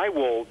this. I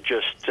will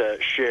just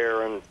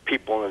share, and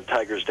people in the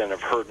Tiger's Den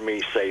have heard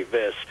me say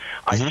this.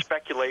 I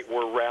speculate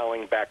we're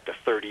rallying back to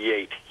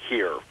 38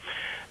 here.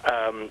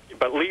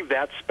 But leave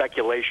that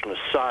speculation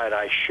aside.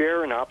 I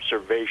share an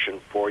observation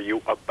for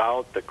you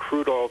about the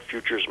crude oil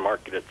futures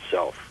market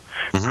itself.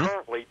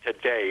 Currently,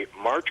 today,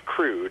 March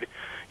crude,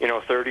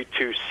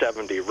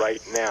 32.70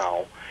 right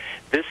now.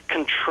 This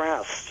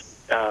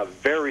contrasts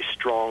very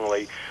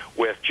strongly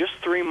with just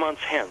 3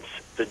 months hence,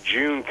 the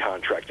June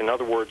contract. In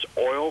other words,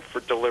 oil for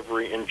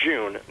delivery in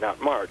June,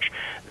 not March.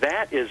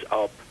 That is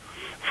up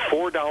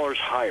 $4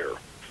 higher,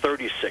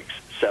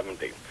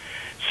 36.70.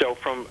 So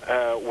from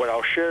what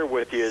I'll share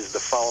with you is the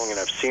following, and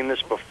I've seen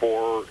this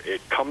before.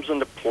 It comes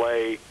into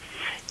play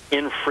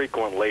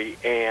infrequently,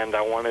 and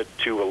I wanted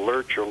to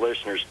alert your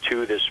listeners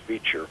to this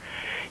feature.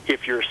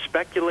 If you're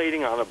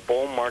speculating on a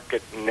bull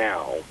market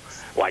now,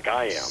 like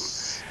I am,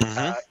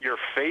 you're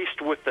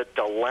faced with a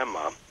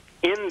dilemma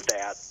in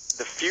that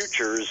the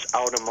futures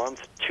out a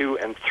month, 2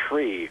 and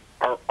 3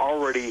 are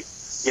already,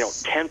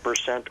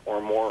 10%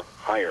 or more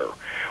higher,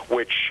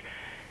 which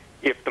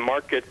if the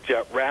market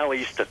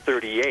rallies to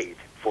 38,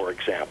 for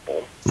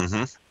example,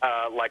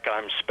 like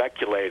I'm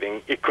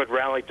speculating, it could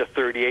rally to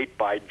 38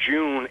 by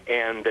June,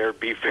 and there'd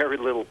be very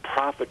little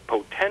profit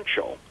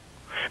potential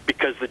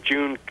because the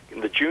June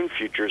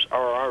futures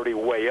are already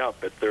way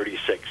up at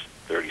 36,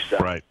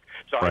 37. Right.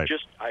 So I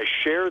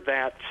share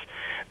that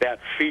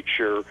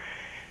feature,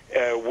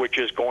 which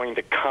is going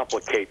to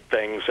complicate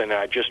things, and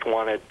I just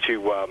wanted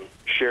to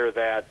share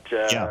that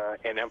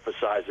and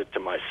emphasize it to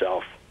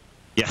myself.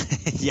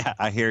 Yeah,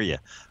 I hear you.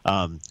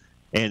 And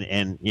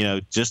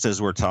just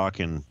as we're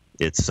talking,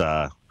 it's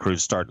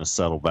crude's starting to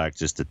settle back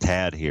just a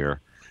tad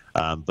here.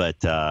 I'm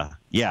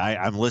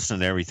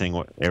listening to everything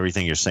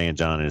you're saying,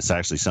 John, and it's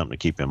actually something to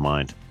keep in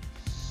mind.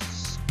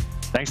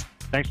 Thanks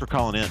for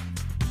calling in.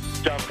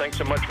 John, thanks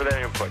so much for that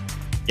input.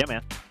 Yeah,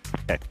 man.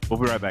 Okay, we'll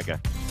be right back, guys.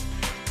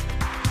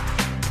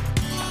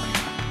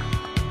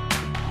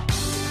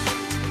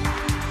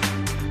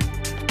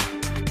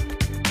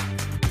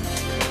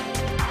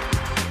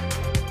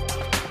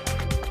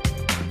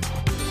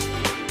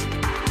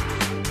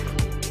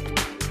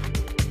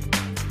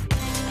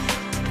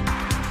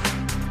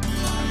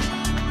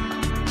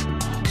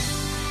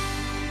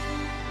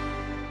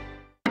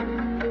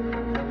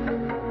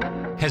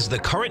 Has the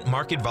current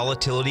market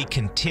volatility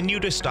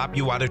continued to stop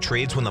you out of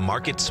trades when the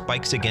market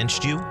spikes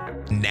against you?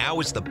 Now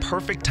is the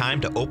perfect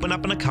time to open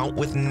up an account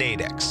with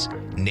Nadex.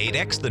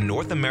 Nadex, the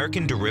North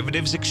American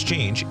Derivatives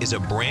Exchange, is a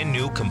brand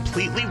new,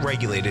 completely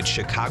regulated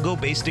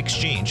Chicago-based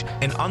exchange,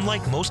 and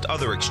unlike most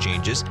other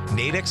exchanges,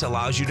 Nadex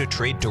allows you to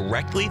trade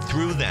directly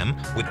through them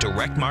with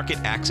direct market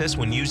access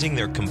when using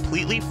their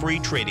completely free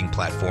trading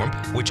platform,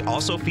 which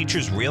also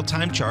features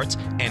real-time charts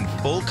and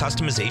full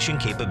customization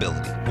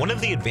capability. One of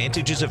the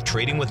advantages of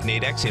trading with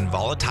Nadex in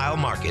volatile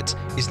markets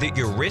is that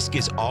your risk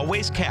is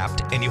always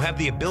capped and you have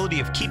the ability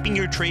of keeping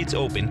your trades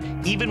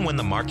open even when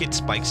the market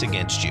spikes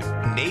against you.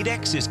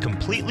 Nadex is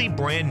completely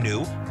brand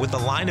new with a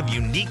line of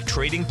unique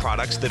trading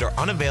products that are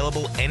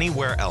unavailable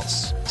anywhere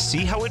else.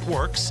 See how it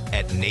works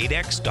at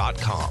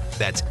nadex.com.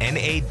 That's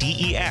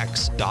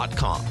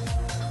NADEX.com.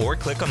 Or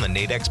click on the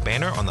Nadex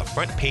banner on the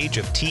front page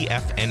of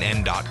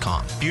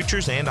TFNN.com.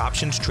 Futures and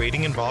options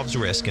trading involves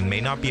risk and may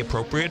not be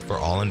appropriate for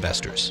all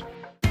investors.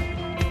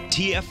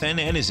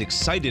 TFNN is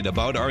excited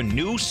about our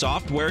new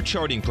software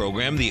charting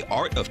program, The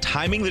Art of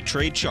Timing the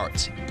Trade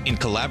Charts. In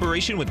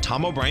collaboration with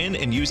Tom O'Brien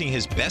and using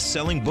his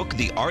best-selling book,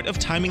 The Art of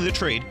Timing the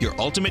Trade, Your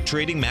Ultimate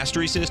Trading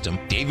Mastery System,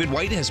 David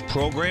White has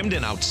programmed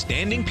an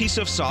outstanding piece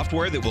of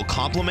software that will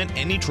complement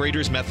any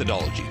trader's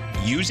methodology.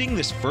 Using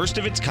this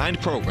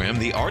first-of-its-kind program,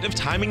 the Art of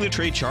Timing the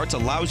Trade Charts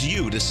allows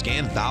you to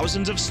scan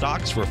thousands of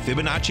stocks for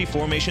Fibonacci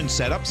formation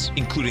setups,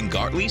 including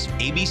Gartleys,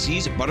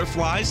 ABCs,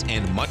 butterflies,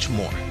 and much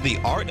more. The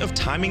Art of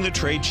Timing the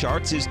Trade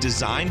Charts is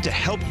designed to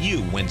help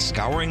you when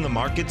scouring the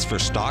markets for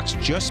stocks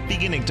just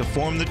beginning to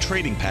form the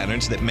trading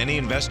patterns that many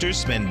investors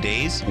spend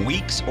days,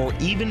 weeks, or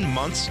even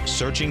months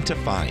searching to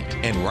find.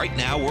 And right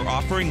now, we're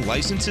offering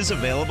licenses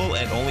available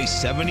at only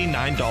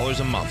 $79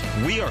 a month.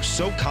 We are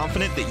so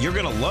confident that you're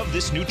going to love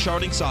this new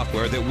charting software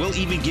that will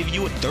even give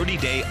you a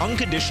 30-day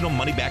unconditional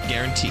money-back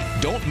guarantee.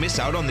 Don't miss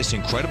out on this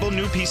incredible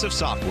new piece of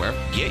software.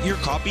 Get your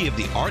copy of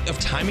The Art of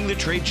Timing the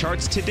Trade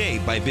Charts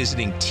today by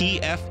visiting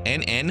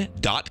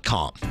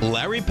TFNN.com.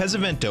 Larry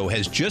Pesavento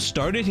has just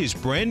started his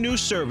brand new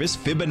service,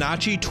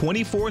 Fibonacci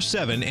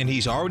 24/7, and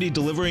he's already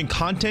delivering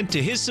content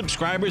to his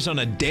subscribers on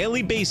a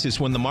daily basis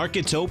when the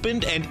market's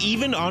opened and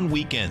even on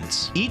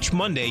weekends. Each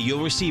Monday,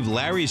 you'll receive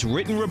Larry's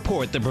written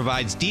report that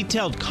provides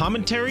detailed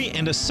commentary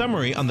and a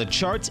summary on the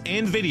charts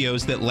and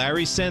videos that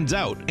Larry sends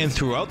out. And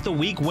throughout the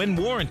week, when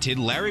warranted,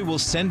 Larry will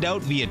send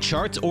out via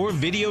charts or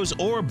videos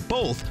or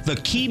both the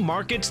key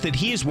markets that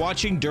he is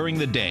watching during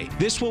the day.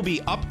 This will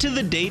be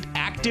up-to-the-date,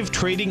 active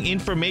trading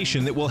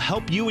information that will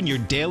help you in your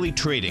daily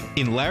trading.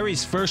 In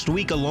Larry's first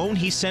week alone,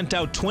 he sent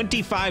out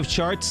 25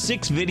 charts,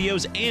 6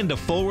 videos, and a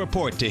full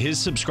report to his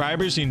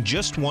subscribers in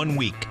just 1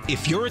 week.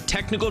 If you're a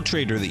technical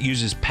trader that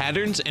uses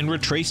patterns and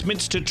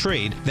retracements to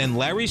trade, then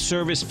Larry's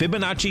service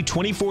Fibonacci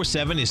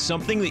 24/7 is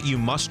something that you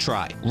must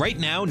try. Right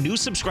now, new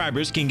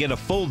subscribers can get a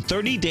full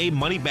 30-day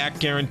money-back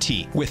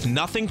guarantee. With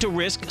nothing to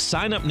risk,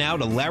 sign up now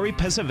to Larry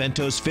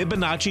Pesavento's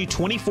Fibonacci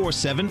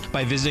 24/7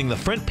 by visiting the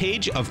front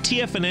page of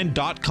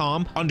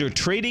TFNN.com under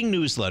Trading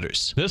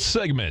Newsletters. This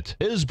segment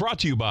is brought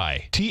to you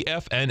by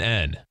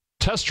TFNN.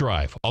 Test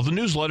drive all the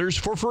newsletters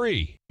for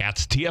free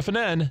at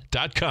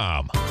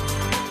TFNN.com.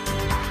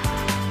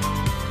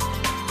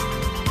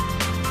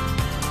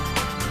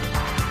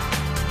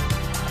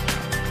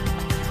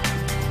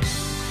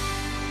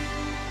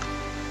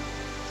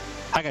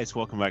 Hi guys,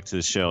 welcome back to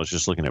the show. I was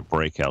just looking at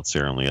breakouts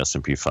there on the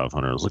S&P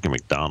 500. I was looking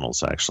at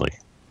McDonald's actually.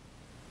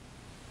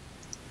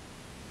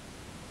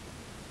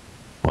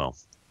 Well,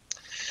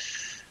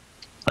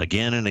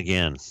 again and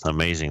again,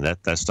 amazing.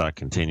 That stock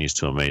continues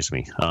to amaze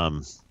me.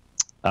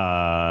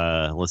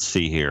 Let's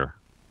see here.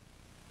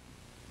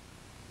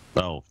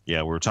 Oh,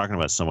 yeah, we were talking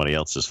about somebody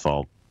else's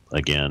fault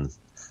again.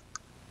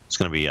 It's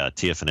going to be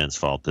TFNN's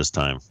fault this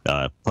time.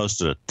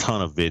 Posted a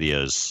ton of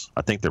videos.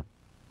 I think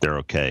they're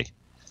okay.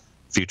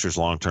 Futures,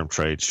 long-term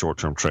trades,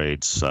 short-term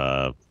trades,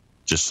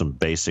 just some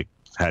basic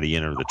how do you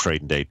enter the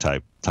trading day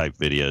type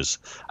videos.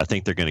 I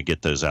think they're going to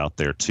get those out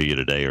there to you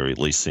today, or at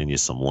least send you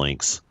some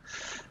links.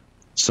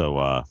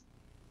 So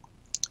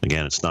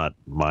again, it's not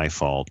my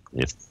fault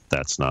if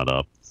that's not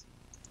up.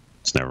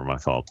 It's never my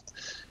fault.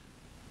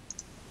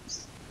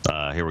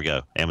 Here we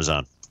go.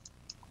 Amazon.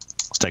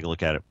 Let's take a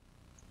look at it.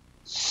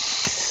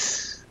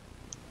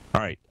 All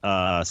right.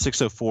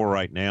 604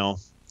 right now.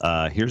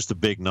 Here's the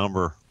big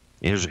number.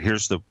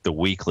 Here's the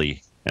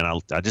weekly.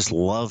 And I just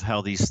love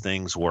how these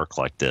things work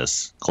like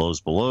this. Close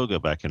below, go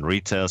back and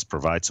retest,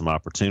 provide some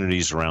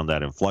opportunities around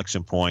that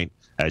inflection point.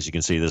 As you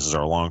can see, this is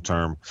our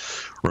long-term.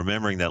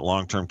 Remembering that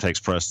long-term takes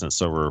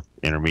precedence over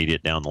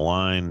intermediate down the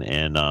line.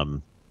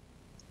 And,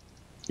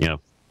 you know,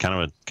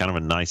 kind of a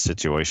nice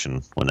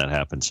situation when that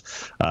happens.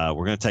 We're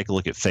going to take a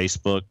look at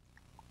Facebook.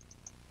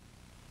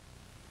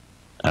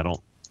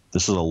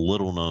 This is a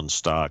little known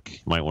stock. You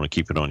might want to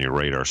keep it on your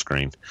radar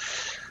screen.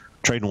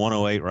 Trading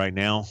 108 right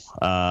now.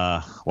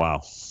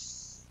 Wow.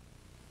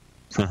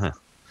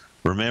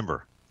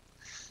 Remember,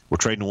 we're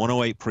trading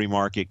 108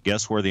 pre-market.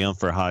 Guess where the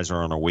unfair highs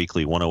are on our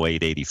weekly?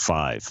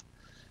 108.85.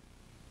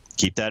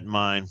 Keep that in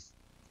mind.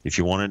 If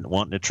you're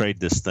wanting to trade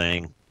this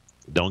thing,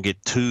 don't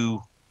get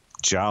too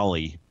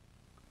jolly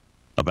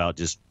about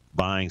just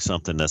buying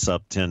something that's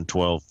up 10,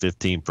 12,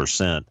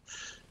 15%.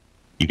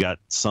 You got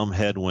some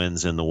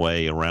headwinds in the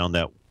way around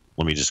that.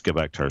 Let me just go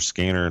back to our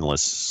scanner and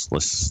let's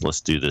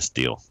do this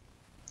deal.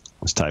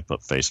 Let's type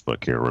up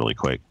Facebook here really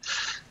quick.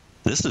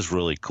 This is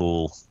really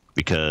cool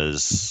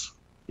because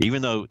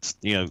even though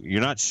you're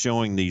not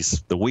showing the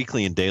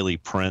weekly and daily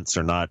prints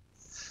are not,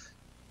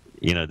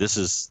 this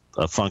is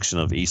a function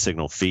of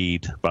e-signal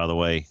feed, by the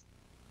way.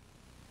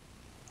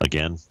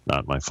 Again,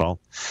 not my fault.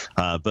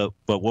 But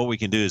what we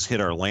can do is hit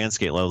our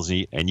landscape levels,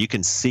 and you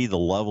can see the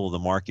level of the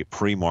market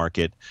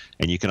pre-market,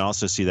 and you can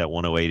also see that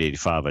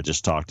 108.85 I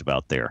just talked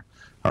about there.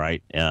 All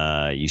right,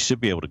 you should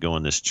be able to go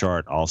in this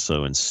chart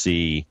also and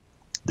see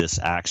this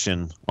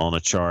action on a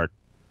chart.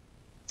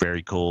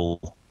 Very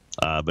cool.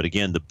 But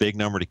again, the big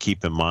number to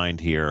keep in mind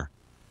here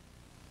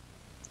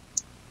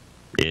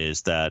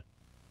is that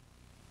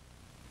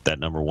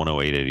number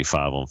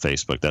 108.85 on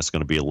Facebook. That's going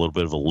to be a little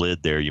bit of a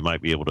lid there. You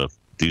might be able to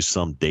do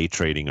some day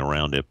trading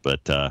around it,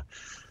 but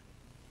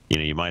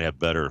you might have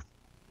better,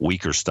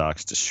 weaker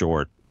stocks to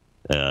short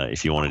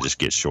if you want to just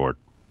get short.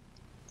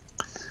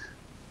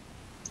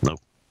 Nope,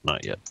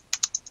 not yet.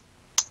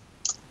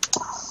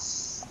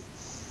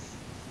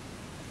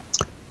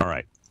 All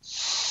right.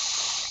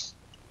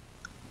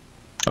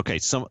 Okay. Okay,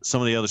 some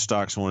of the other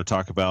stocks I want to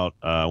talk about.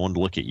 I wanted to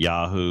look at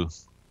Yahoo.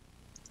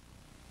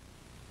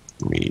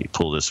 Let me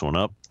pull this one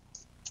up.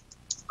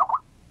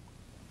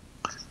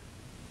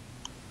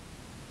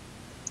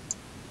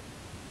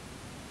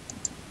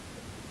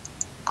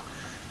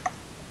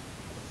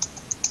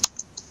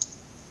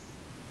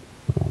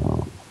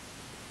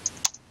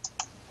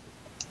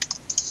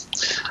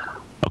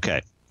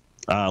 Okay,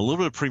 a little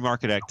bit of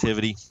pre-market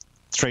activity.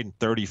 It's trading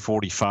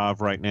 30.45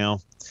 right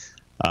now.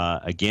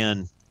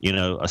 Again,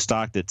 a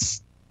stock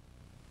that's,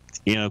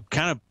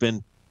 kind of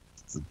been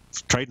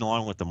trading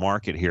along with the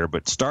market here,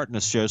 but starting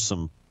to show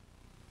some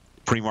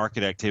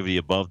pre-market activity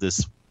above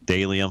this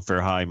daily unfair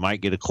high.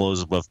 Might get a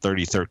close above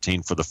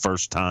 30.13 for the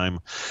first time.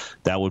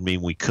 That would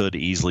mean we could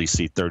easily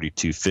see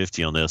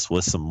 32.50 on this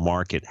with some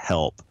market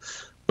help.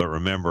 But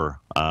remember,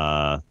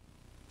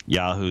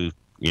 Yahoo,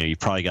 you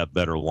probably got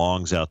better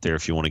longs out there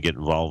if you want to get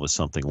involved with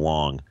something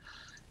long.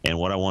 And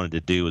what I wanted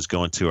to do is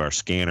go into our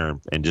scanner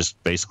and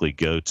just basically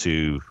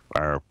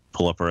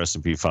pull up our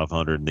S&P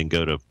 500 and then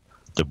go to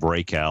the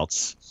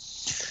breakouts.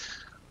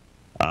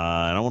 And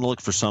I want to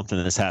look for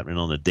something that's happening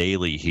on the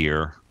daily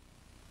here.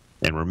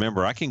 And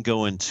remember, I can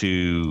go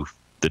into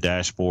the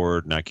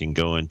dashboard and I can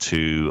go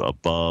into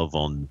above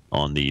on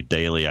the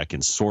daily. I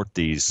can sort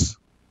these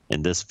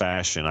in this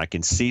fashion. I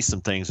can see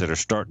some things that are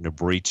starting to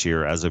breach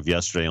here as of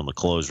yesterday on the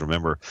close.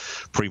 Remember,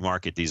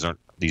 pre-market,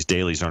 these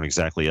dailies aren't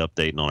exactly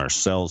updating on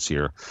ourselves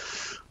here.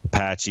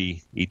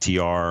 Apache,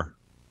 ETR,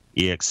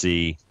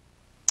 EXE.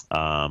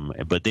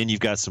 But then you've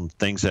got some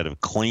things that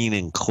have clean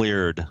and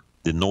cleared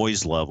the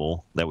noise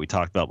level that we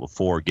talked about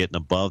before, getting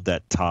above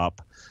that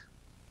top,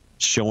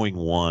 showing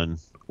one,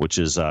 which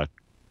is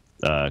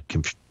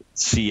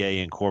CA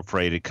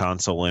Incorporated,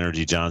 Console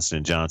Energy,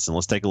 Johnson & Johnson.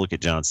 Let's take a look at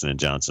Johnson &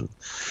 Johnson.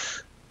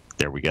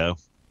 There we go.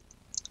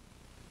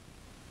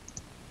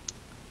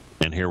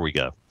 And here we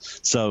go.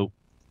 So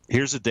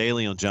here's a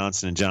daily on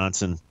Johnson &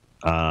 Johnson.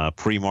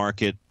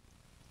 Pre-market,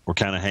 we're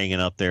kind of hanging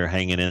up there,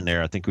 hanging in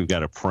there. I think we've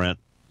got a print.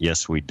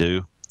 Yes, we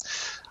do.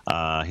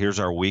 Here's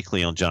our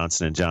weekly on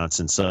Johnson &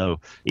 Johnson. So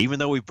even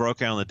though we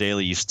broke out on the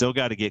daily, you still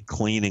got to get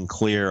clean and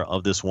clear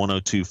of this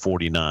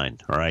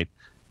 102.49, all right?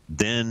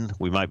 Then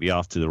we might be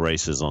off to the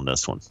races on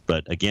this one.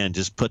 But again,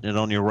 just putting it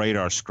on your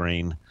radar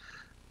screen.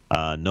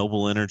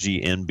 Noble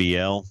Energy,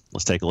 NBL.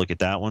 Let's take a look at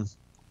that one.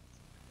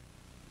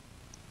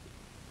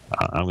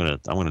 I'm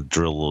gonna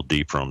drill a little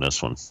deeper on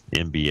this one.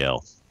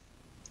 NBL.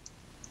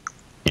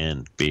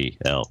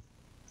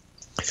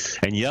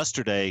 And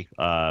yesterday,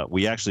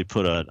 we actually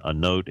put a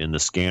note in the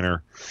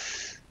scanner,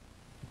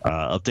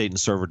 updating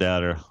server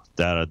data.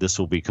 This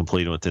will be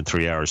completed within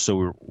 3 hours.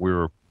 So we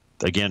were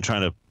again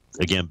trying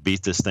to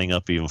beat this thing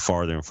up even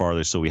farther and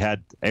farther. So we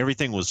had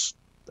everything was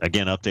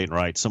again updating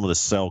right. Some of the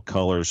cell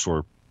colors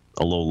were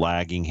a little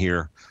lagging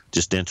here,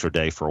 just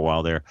intraday for a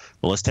while there.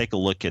 But let's take a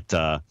look at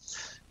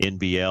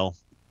NBL.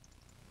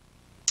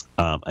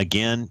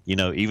 Again,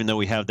 even though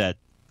we have that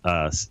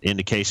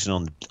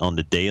indication on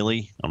the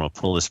daily, I'm going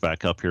to pull this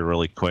back up here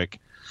really quick.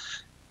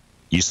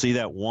 You see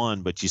that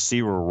one, but you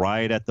see we're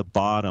right at the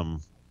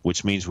bottom,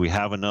 which means we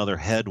have another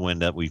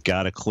headwind that we've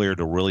got to clear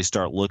to really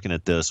start looking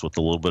at this with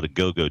a little bit of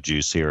go-go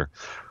juice here.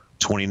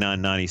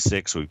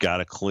 29.96, we've got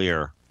to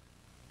clear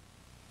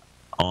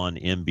on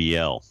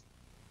NBL.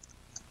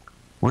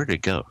 Where did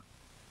it go?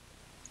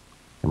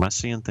 Am I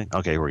seeing things?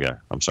 Okay, here we go.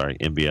 I'm sorry,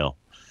 NBL.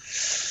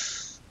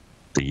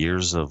 The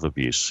years of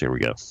abuse. Here we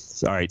go.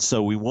 All right,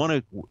 so we want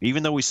to,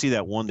 even though we see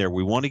that one there,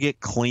 we want to get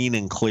clean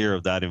and clear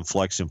of that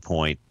inflection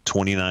point,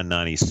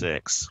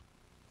 29.96.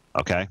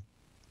 Okay?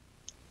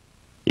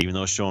 Even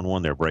though it's showing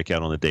one there,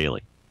 breakout on the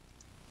daily.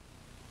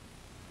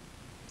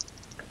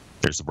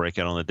 There's the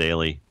breakout on the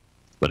daily.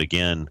 But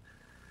again,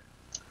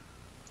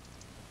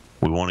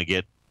 we want to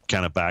get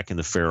kind of back in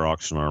the fair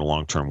auction on our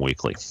long-term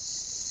weekly.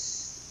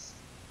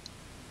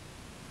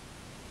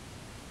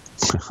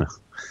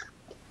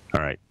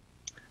 All right.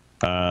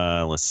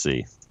 Let's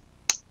see.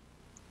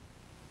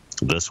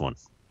 This one.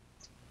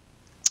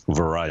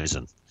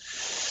 Verizon.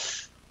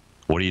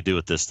 What do you do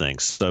with this thing?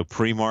 So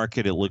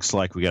pre-market, it looks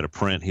like we got a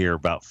print here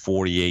about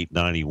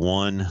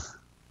 48.91.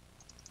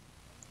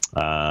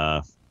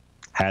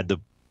 Had the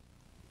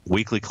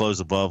weekly close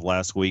above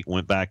last week,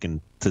 went back and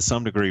to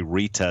some degree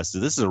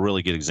retested. This is a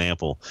really good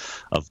example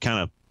of kind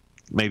of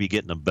maybe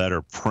getting a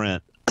better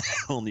print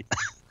on the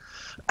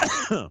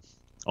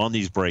on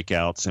these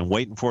breakouts and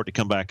waiting for it to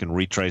come back and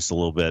retrace a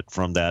little bit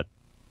from that,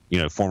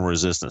 former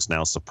resistance,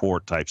 now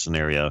support type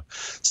scenario.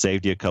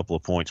 Saved you a couple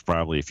of points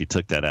probably if you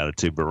took that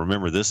attitude. But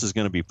remember, this is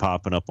going to be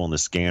popping up on the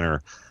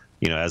scanner,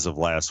 as of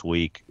last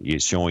week. You're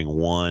showing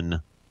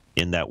one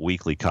in that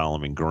weekly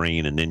column in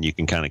green, and then you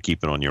can kind of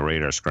keep it on your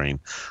radar screen.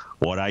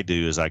 What I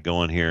do is I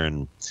go in here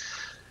and,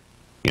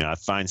 I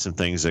find some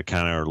things that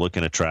kind of are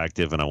looking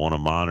attractive and I want to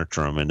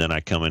monitor them. And then I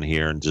come in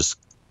here and just,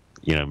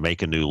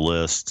 make a new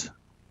list,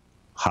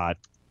 hot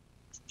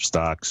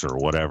stocks or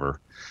whatever,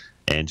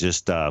 and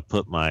just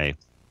put my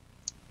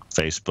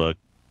Facebook,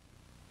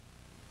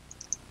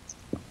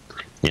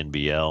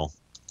 NBL,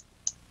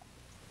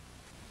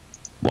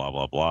 blah,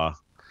 blah, blah.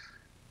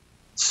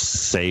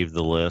 save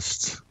the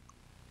list,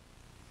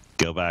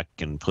 go back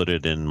and put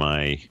it in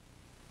my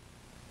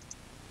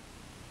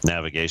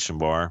navigation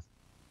bar,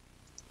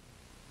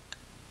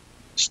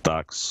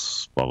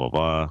 stocks, blah, blah,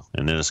 blah,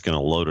 and then it's going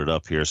to load it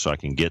up here so I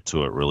can get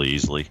to it really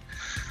easily.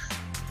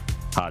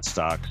 Hot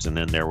stocks, and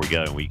then there we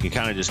go. And we can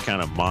kind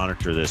of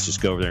monitor this. Just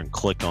go over there and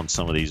click on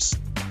some of these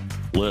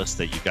lists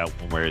that you got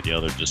one way or the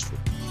other, just for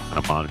kind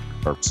of monitoring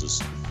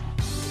purposes.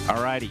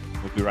 All righty,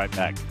 we'll be right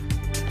back.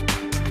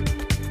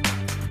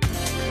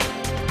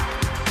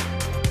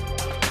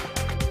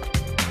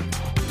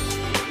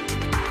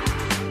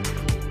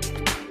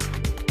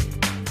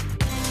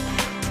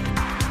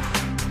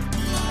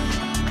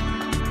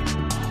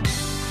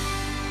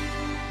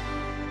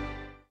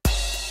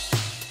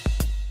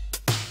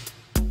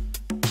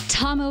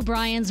 Tom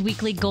O'Brien's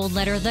weekly gold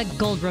letter, The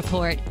Gold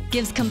Report,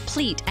 gives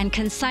complete and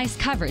concise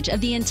coverage of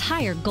the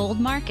entire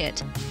gold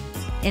market.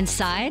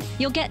 Inside,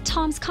 you'll get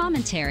Tom's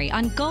commentary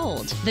on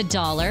gold, the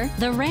dollar,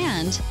 the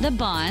rand, the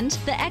bond,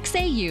 the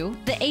XAU,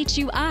 the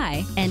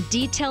HUI, and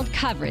detailed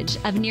coverage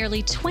of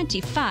nearly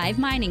 25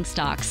 mining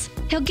stocks.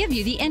 He'll give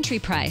you the entry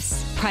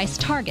price, price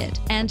target,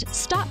 and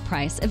stop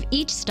price of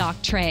each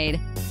stock trade.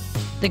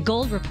 The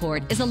Gold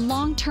Report is a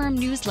long-term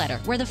newsletter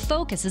where the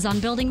focus is on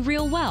building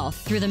real wealth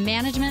through the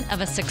management of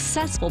a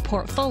successful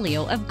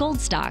portfolio of gold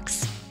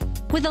stocks.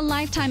 With a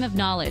lifetime of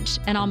knowledge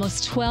and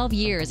almost 12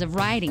 years of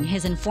writing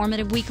his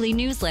informative weekly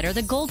newsletter,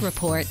 The Gold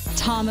Report,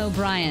 Tom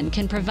O'Brien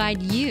can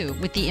provide you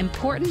with the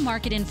important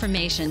market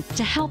information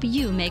to help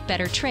you make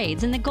better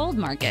trades in the gold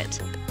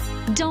market.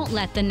 Don't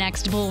let the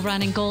next bull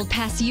run in gold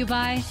pass you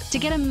by. To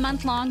get a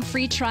month-long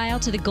free trial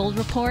to The Gold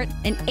Report,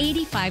 an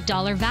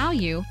 $85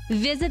 value,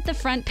 visit the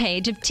front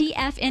page of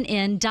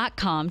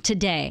TFNN.com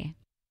today.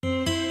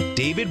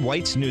 David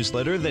White's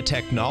newsletter, The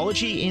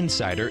Technology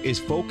Insider, is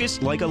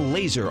focused like a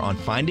laser on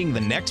finding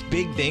the next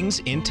big things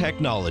in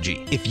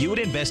technology. If you had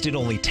invested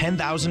only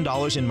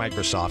 $10,000 in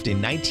Microsoft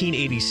in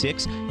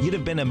 1986, you'd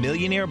have been a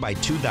millionaire by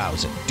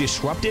 2000.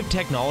 Disruptive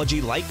technology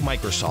like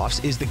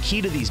Microsoft's is the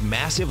key to these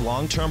massive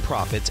long-term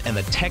profits, and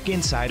the Tech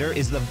Insider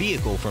is the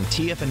vehicle from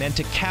TFNN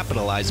to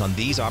capitalize on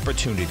these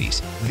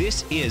opportunities.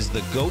 This is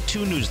the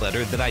go-to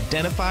newsletter that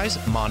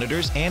identifies,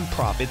 monitors, and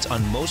profits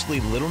on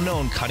mostly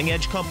little-known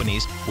cutting-edge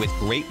companies with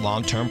great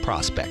long-term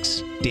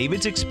prospects.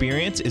 David's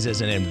experience is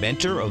as an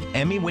inventor of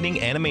Emmy-winning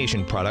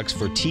animation products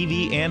for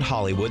TV and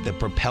Hollywood that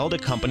propelled a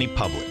company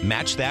public.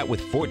 Match that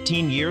with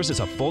 14 years as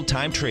a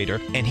full-time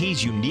trader, and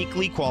he's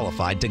uniquely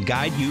qualified to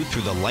guide you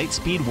through the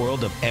light-speed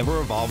world of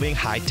ever-evolving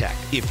high-tech.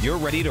 If you're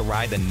ready to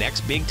ride the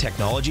next big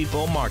technology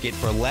bull market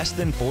for less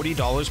than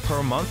 $40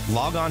 per month,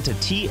 log on to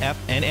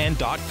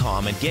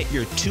TFNN.com and get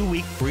your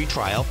 2-week free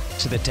trial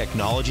to the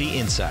Technology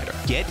Insider.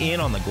 Get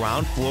in on the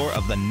ground floor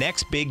of the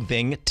next big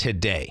thing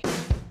today.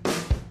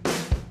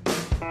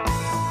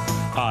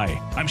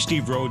 Hi, I'm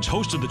Steve Rhodes,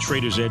 host of the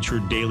Trader's Edge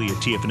Heard Daily at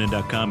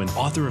TFNN.com and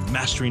author of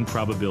Mastering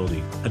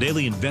Probability, a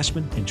daily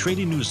investment and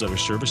trading newsletter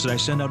service that I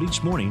send out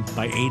each morning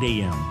by 8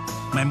 a.m.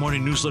 My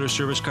morning newsletter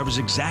service covers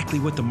exactly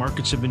what the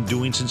markets have been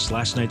doing since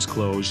last night's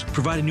close,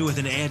 providing you with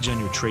an edge on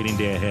your trading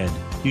day ahead.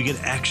 You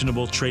get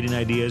actionable trading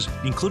ideas,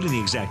 including the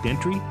exact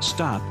entry,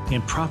 stop,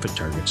 and profit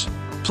targets.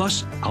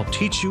 Plus, I'll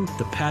teach you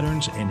the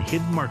patterns and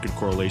hidden market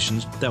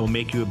correlations that will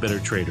make you a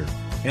better trader.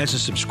 As a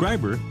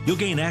subscriber, you'll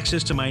gain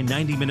access to my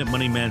 90-minute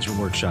money management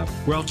workshop,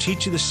 where I'll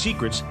teach you the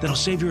secrets that'll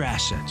save your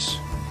assets.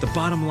 The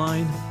bottom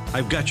line,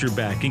 I've got your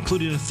back,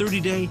 including a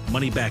 30-day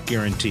money-back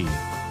guarantee.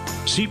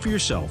 See for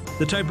yourself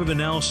the type of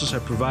analysis I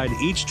provide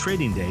each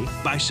trading day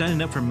by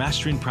signing up for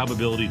Mastering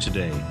Probability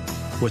today.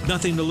 With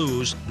nothing to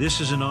lose,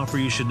 this is an offer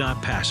you should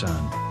not pass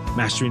on.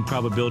 Mastering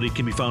Probability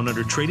can be found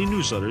under Trading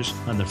Newsletters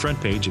on the front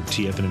page of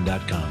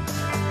TFNN.com.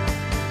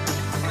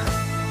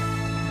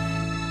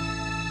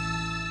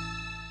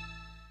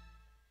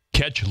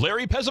 Catch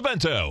Larry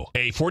Pesavento,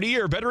 a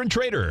 40-year veteran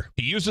trader.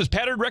 He uses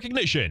pattern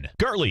recognition,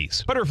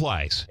 Gartleys,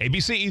 butterflies,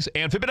 ABCs,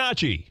 and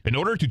Fibonacci in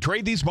order to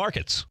trade these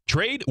markets.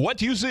 Trade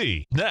what you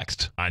see.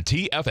 Next on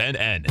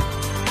TFNN.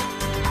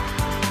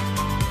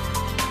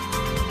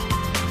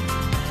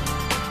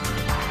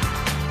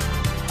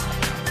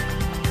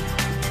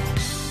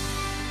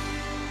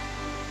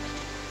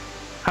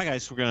 Hi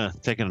guys, we're going to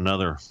take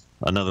another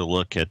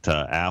look at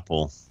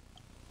Apple,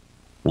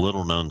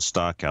 little known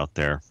stock out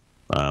there.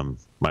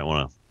 Might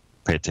want to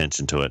pay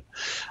attention to it.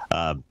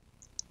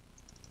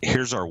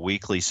 Here's our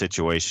weekly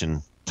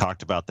situation.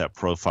 Talked about that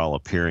profile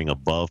appearing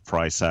above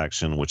price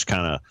action, which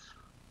kind of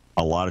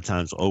a lot of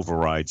times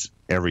overrides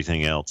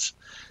everything else.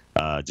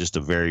 Just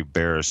a very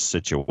bearish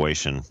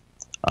situation.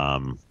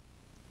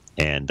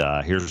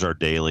 Here's our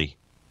daily.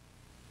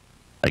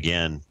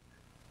 Again,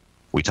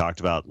 we talked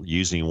about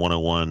using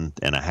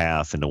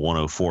 101.5 into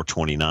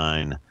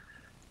 104.29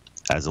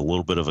 as a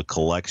little bit of a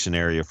collection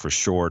area for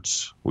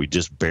shorts. We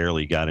just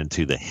barely got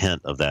into the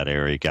hint of that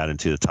area, got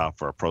into the top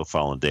of our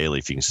profile on daily,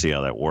 if you can see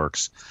how that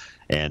works.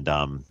 And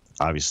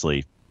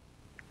obviously,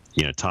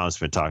 you know, Tom's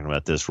been talking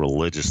about this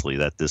religiously,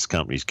 that this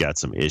company's got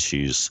some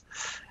issues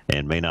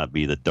and may not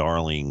be the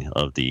darling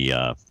of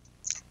the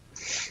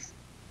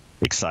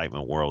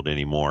excitement world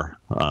anymore,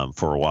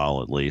 for a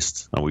while at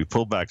least. We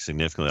pulled back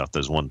significantly off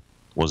those what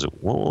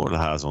were the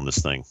highs on this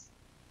thing?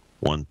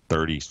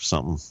 130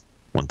 something,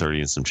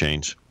 130 and some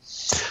change.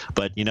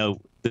 But,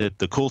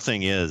 the cool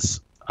thing is,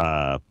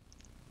 had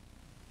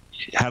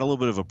a little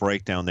bit of a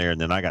breakdown there,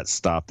 and then I got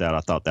stopped out.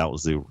 I thought that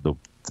was the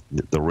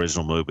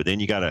original move. But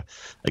then you got to,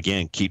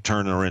 again, keep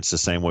turning the wrench the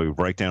same way. We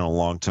break down on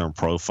long-term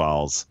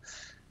profiles,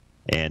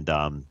 and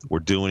we're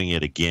doing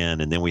it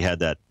again. And then we had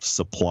that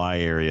supply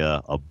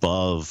area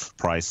above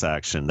price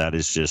action. That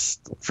is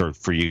just,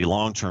 for you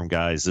long-term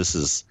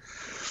guys,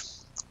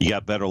 you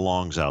got better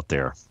longs out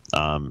there.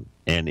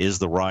 And is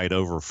the ride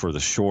over for the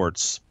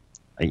shorts?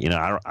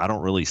 I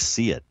don't really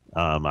see it.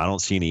 I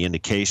don't see any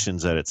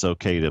indications that it's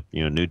okay to,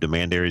 new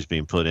demand areas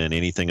being put in,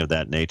 anything of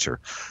that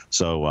nature.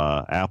 So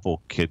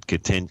Apple can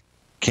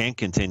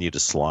continue to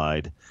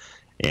slide,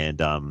 and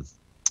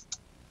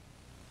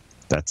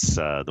that's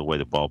the way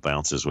the ball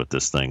bounces with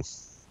this thing.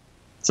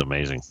 It's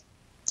amazing.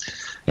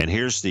 And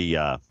here's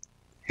the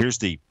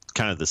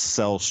kind of the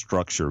cell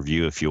structure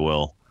view, if you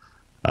will.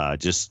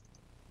 Just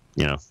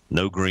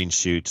no green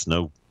shoots,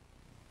 no,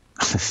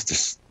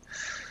 just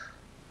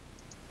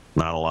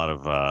not a lot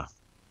of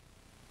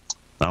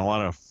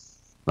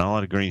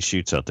green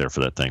shoots out there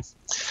for that thing.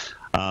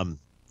 I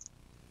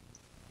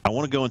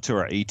want to go into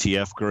our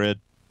ETF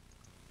grid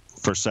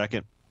for a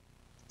second.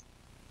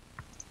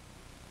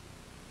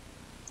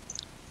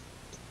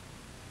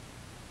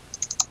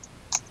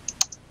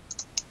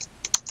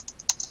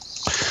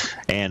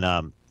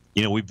 And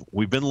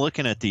we've been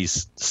looking at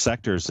these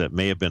sectors that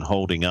may have been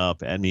holding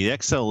up, and the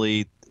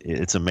XLE,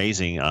 it's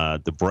amazing.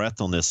 The breadth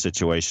on this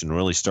situation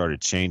really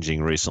started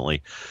changing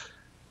recently.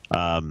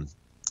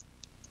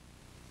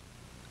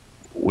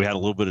 We had a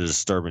little bit of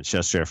disturbance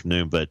yesterday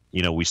afternoon, but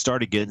we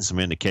started getting some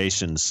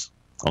indications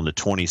on the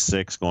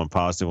 26th going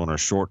positive on our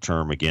short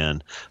term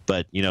again.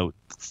 But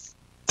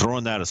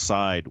throwing that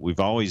aside, we've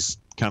always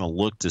kind of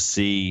looked to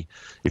see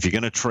if you're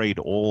going to trade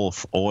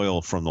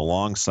oil from the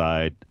long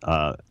side,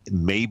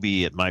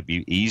 maybe it might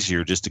be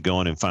easier just to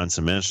go in and find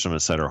some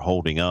instruments that are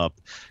holding up.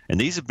 And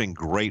these have been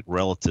great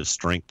relative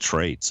strength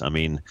trades. I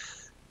mean,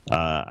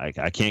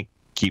 I can't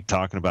keep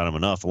talking about them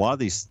enough. A lot of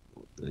these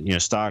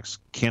stocks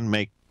can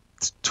make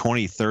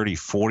 20, 30,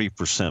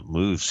 40%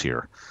 moves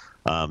here.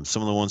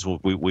 Some of the ones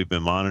we've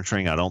been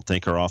monitoring, I don't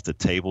think are off the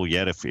table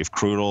yet. If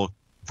crude oil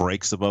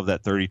breaks above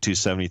that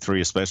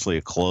 32.73, especially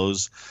at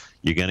close,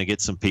 you're going to get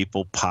some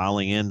people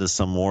piling into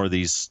some more of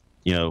these,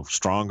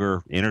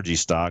 stronger energy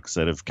stocks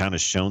that have kind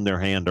of shown their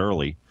hand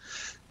early.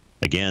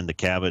 Again, the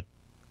Cabot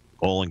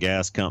Oil and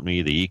Gas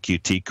Company, the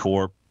EQT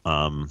Corp,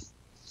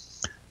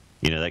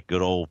 that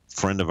good old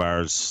friend of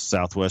ours,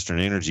 Southwestern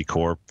Energy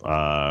Corp,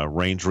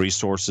 Range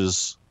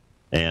Resources,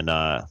 and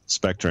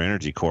Spectra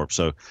Energy Corp.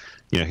 So,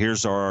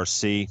 here's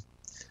RRC.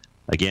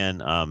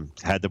 Again,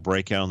 had the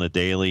breakout on the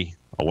daily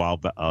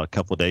a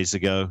couple of days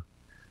ago.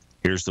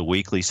 Here's the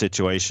weekly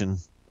situation,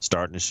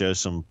 starting to show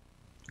some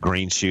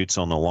green shoots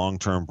on the long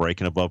term,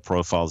 breaking above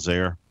profiles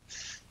there.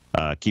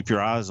 Keep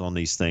your eyes on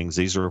these things.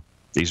 These are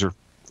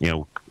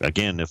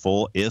again, if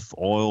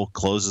oil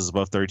closes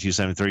above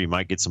 32.73, you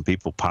might get some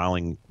people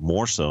piling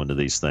more so into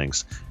these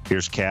things.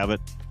 Here's Cabot.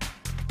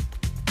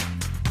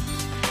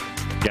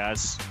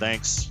 Guys,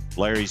 thanks.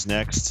 Larry's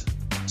next.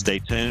 Stay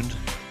tuned.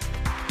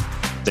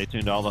 Stay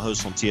tuned to all the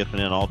hosts on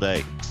TFNN all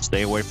day.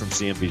 Stay away from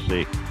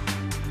CNBC.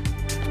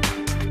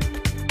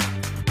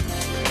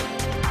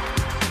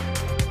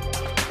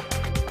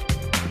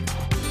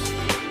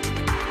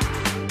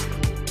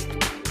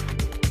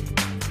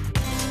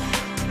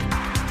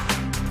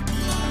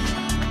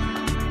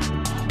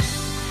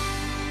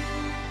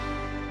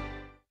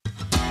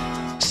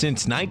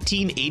 Since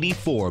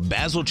 1984,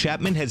 Basil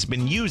Chapman has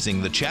been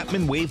using the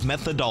Chapman Wave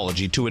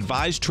methodology to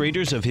advise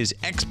traders of his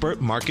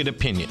expert market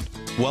opinion.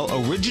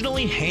 While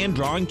originally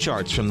hand-drawing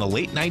charts from the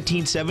late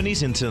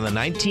 1970s into the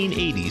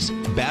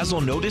 1980s,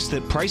 Basil noticed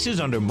that prices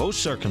under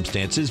most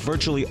circumstances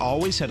virtually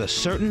always had a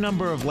certain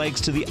number of legs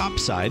to the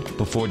upside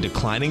before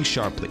declining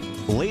sharply.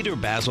 Later,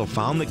 Basil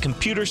found that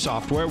computer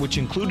software, which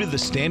included the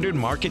standard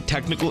market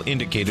technical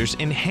indicators,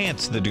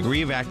 enhanced the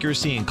degree of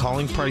accuracy in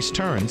calling price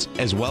turns,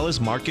 as well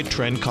as market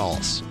trend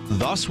calls.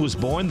 Thus was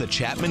born the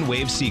Chapman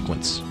Wave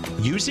sequence.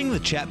 Using the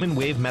Chapman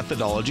Wave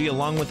methodology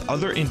along with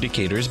other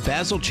indicators,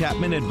 Basil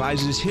Chapman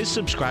advises his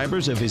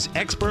subscribers of his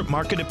expert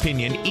market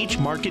opinion each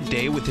market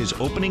day with his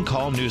opening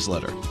call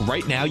newsletter.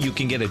 Right now, you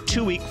can get a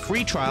 2-week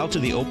free trial to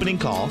the opening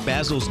call,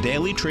 Basil's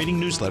daily trading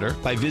newsletter,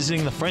 by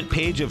visiting the front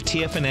page of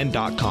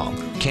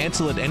TFNN.com.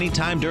 Cancel at any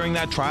time during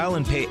that trial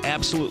and pay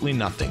absolutely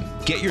nothing.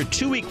 Get your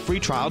 2-week free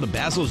trial to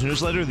Basil's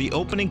newsletter, The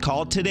Opening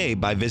Call, today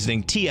by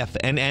visiting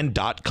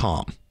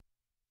TFNN.com.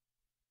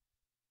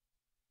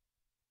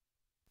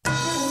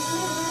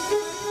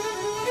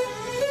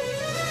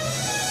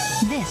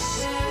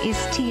 This is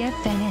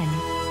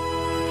TFNN.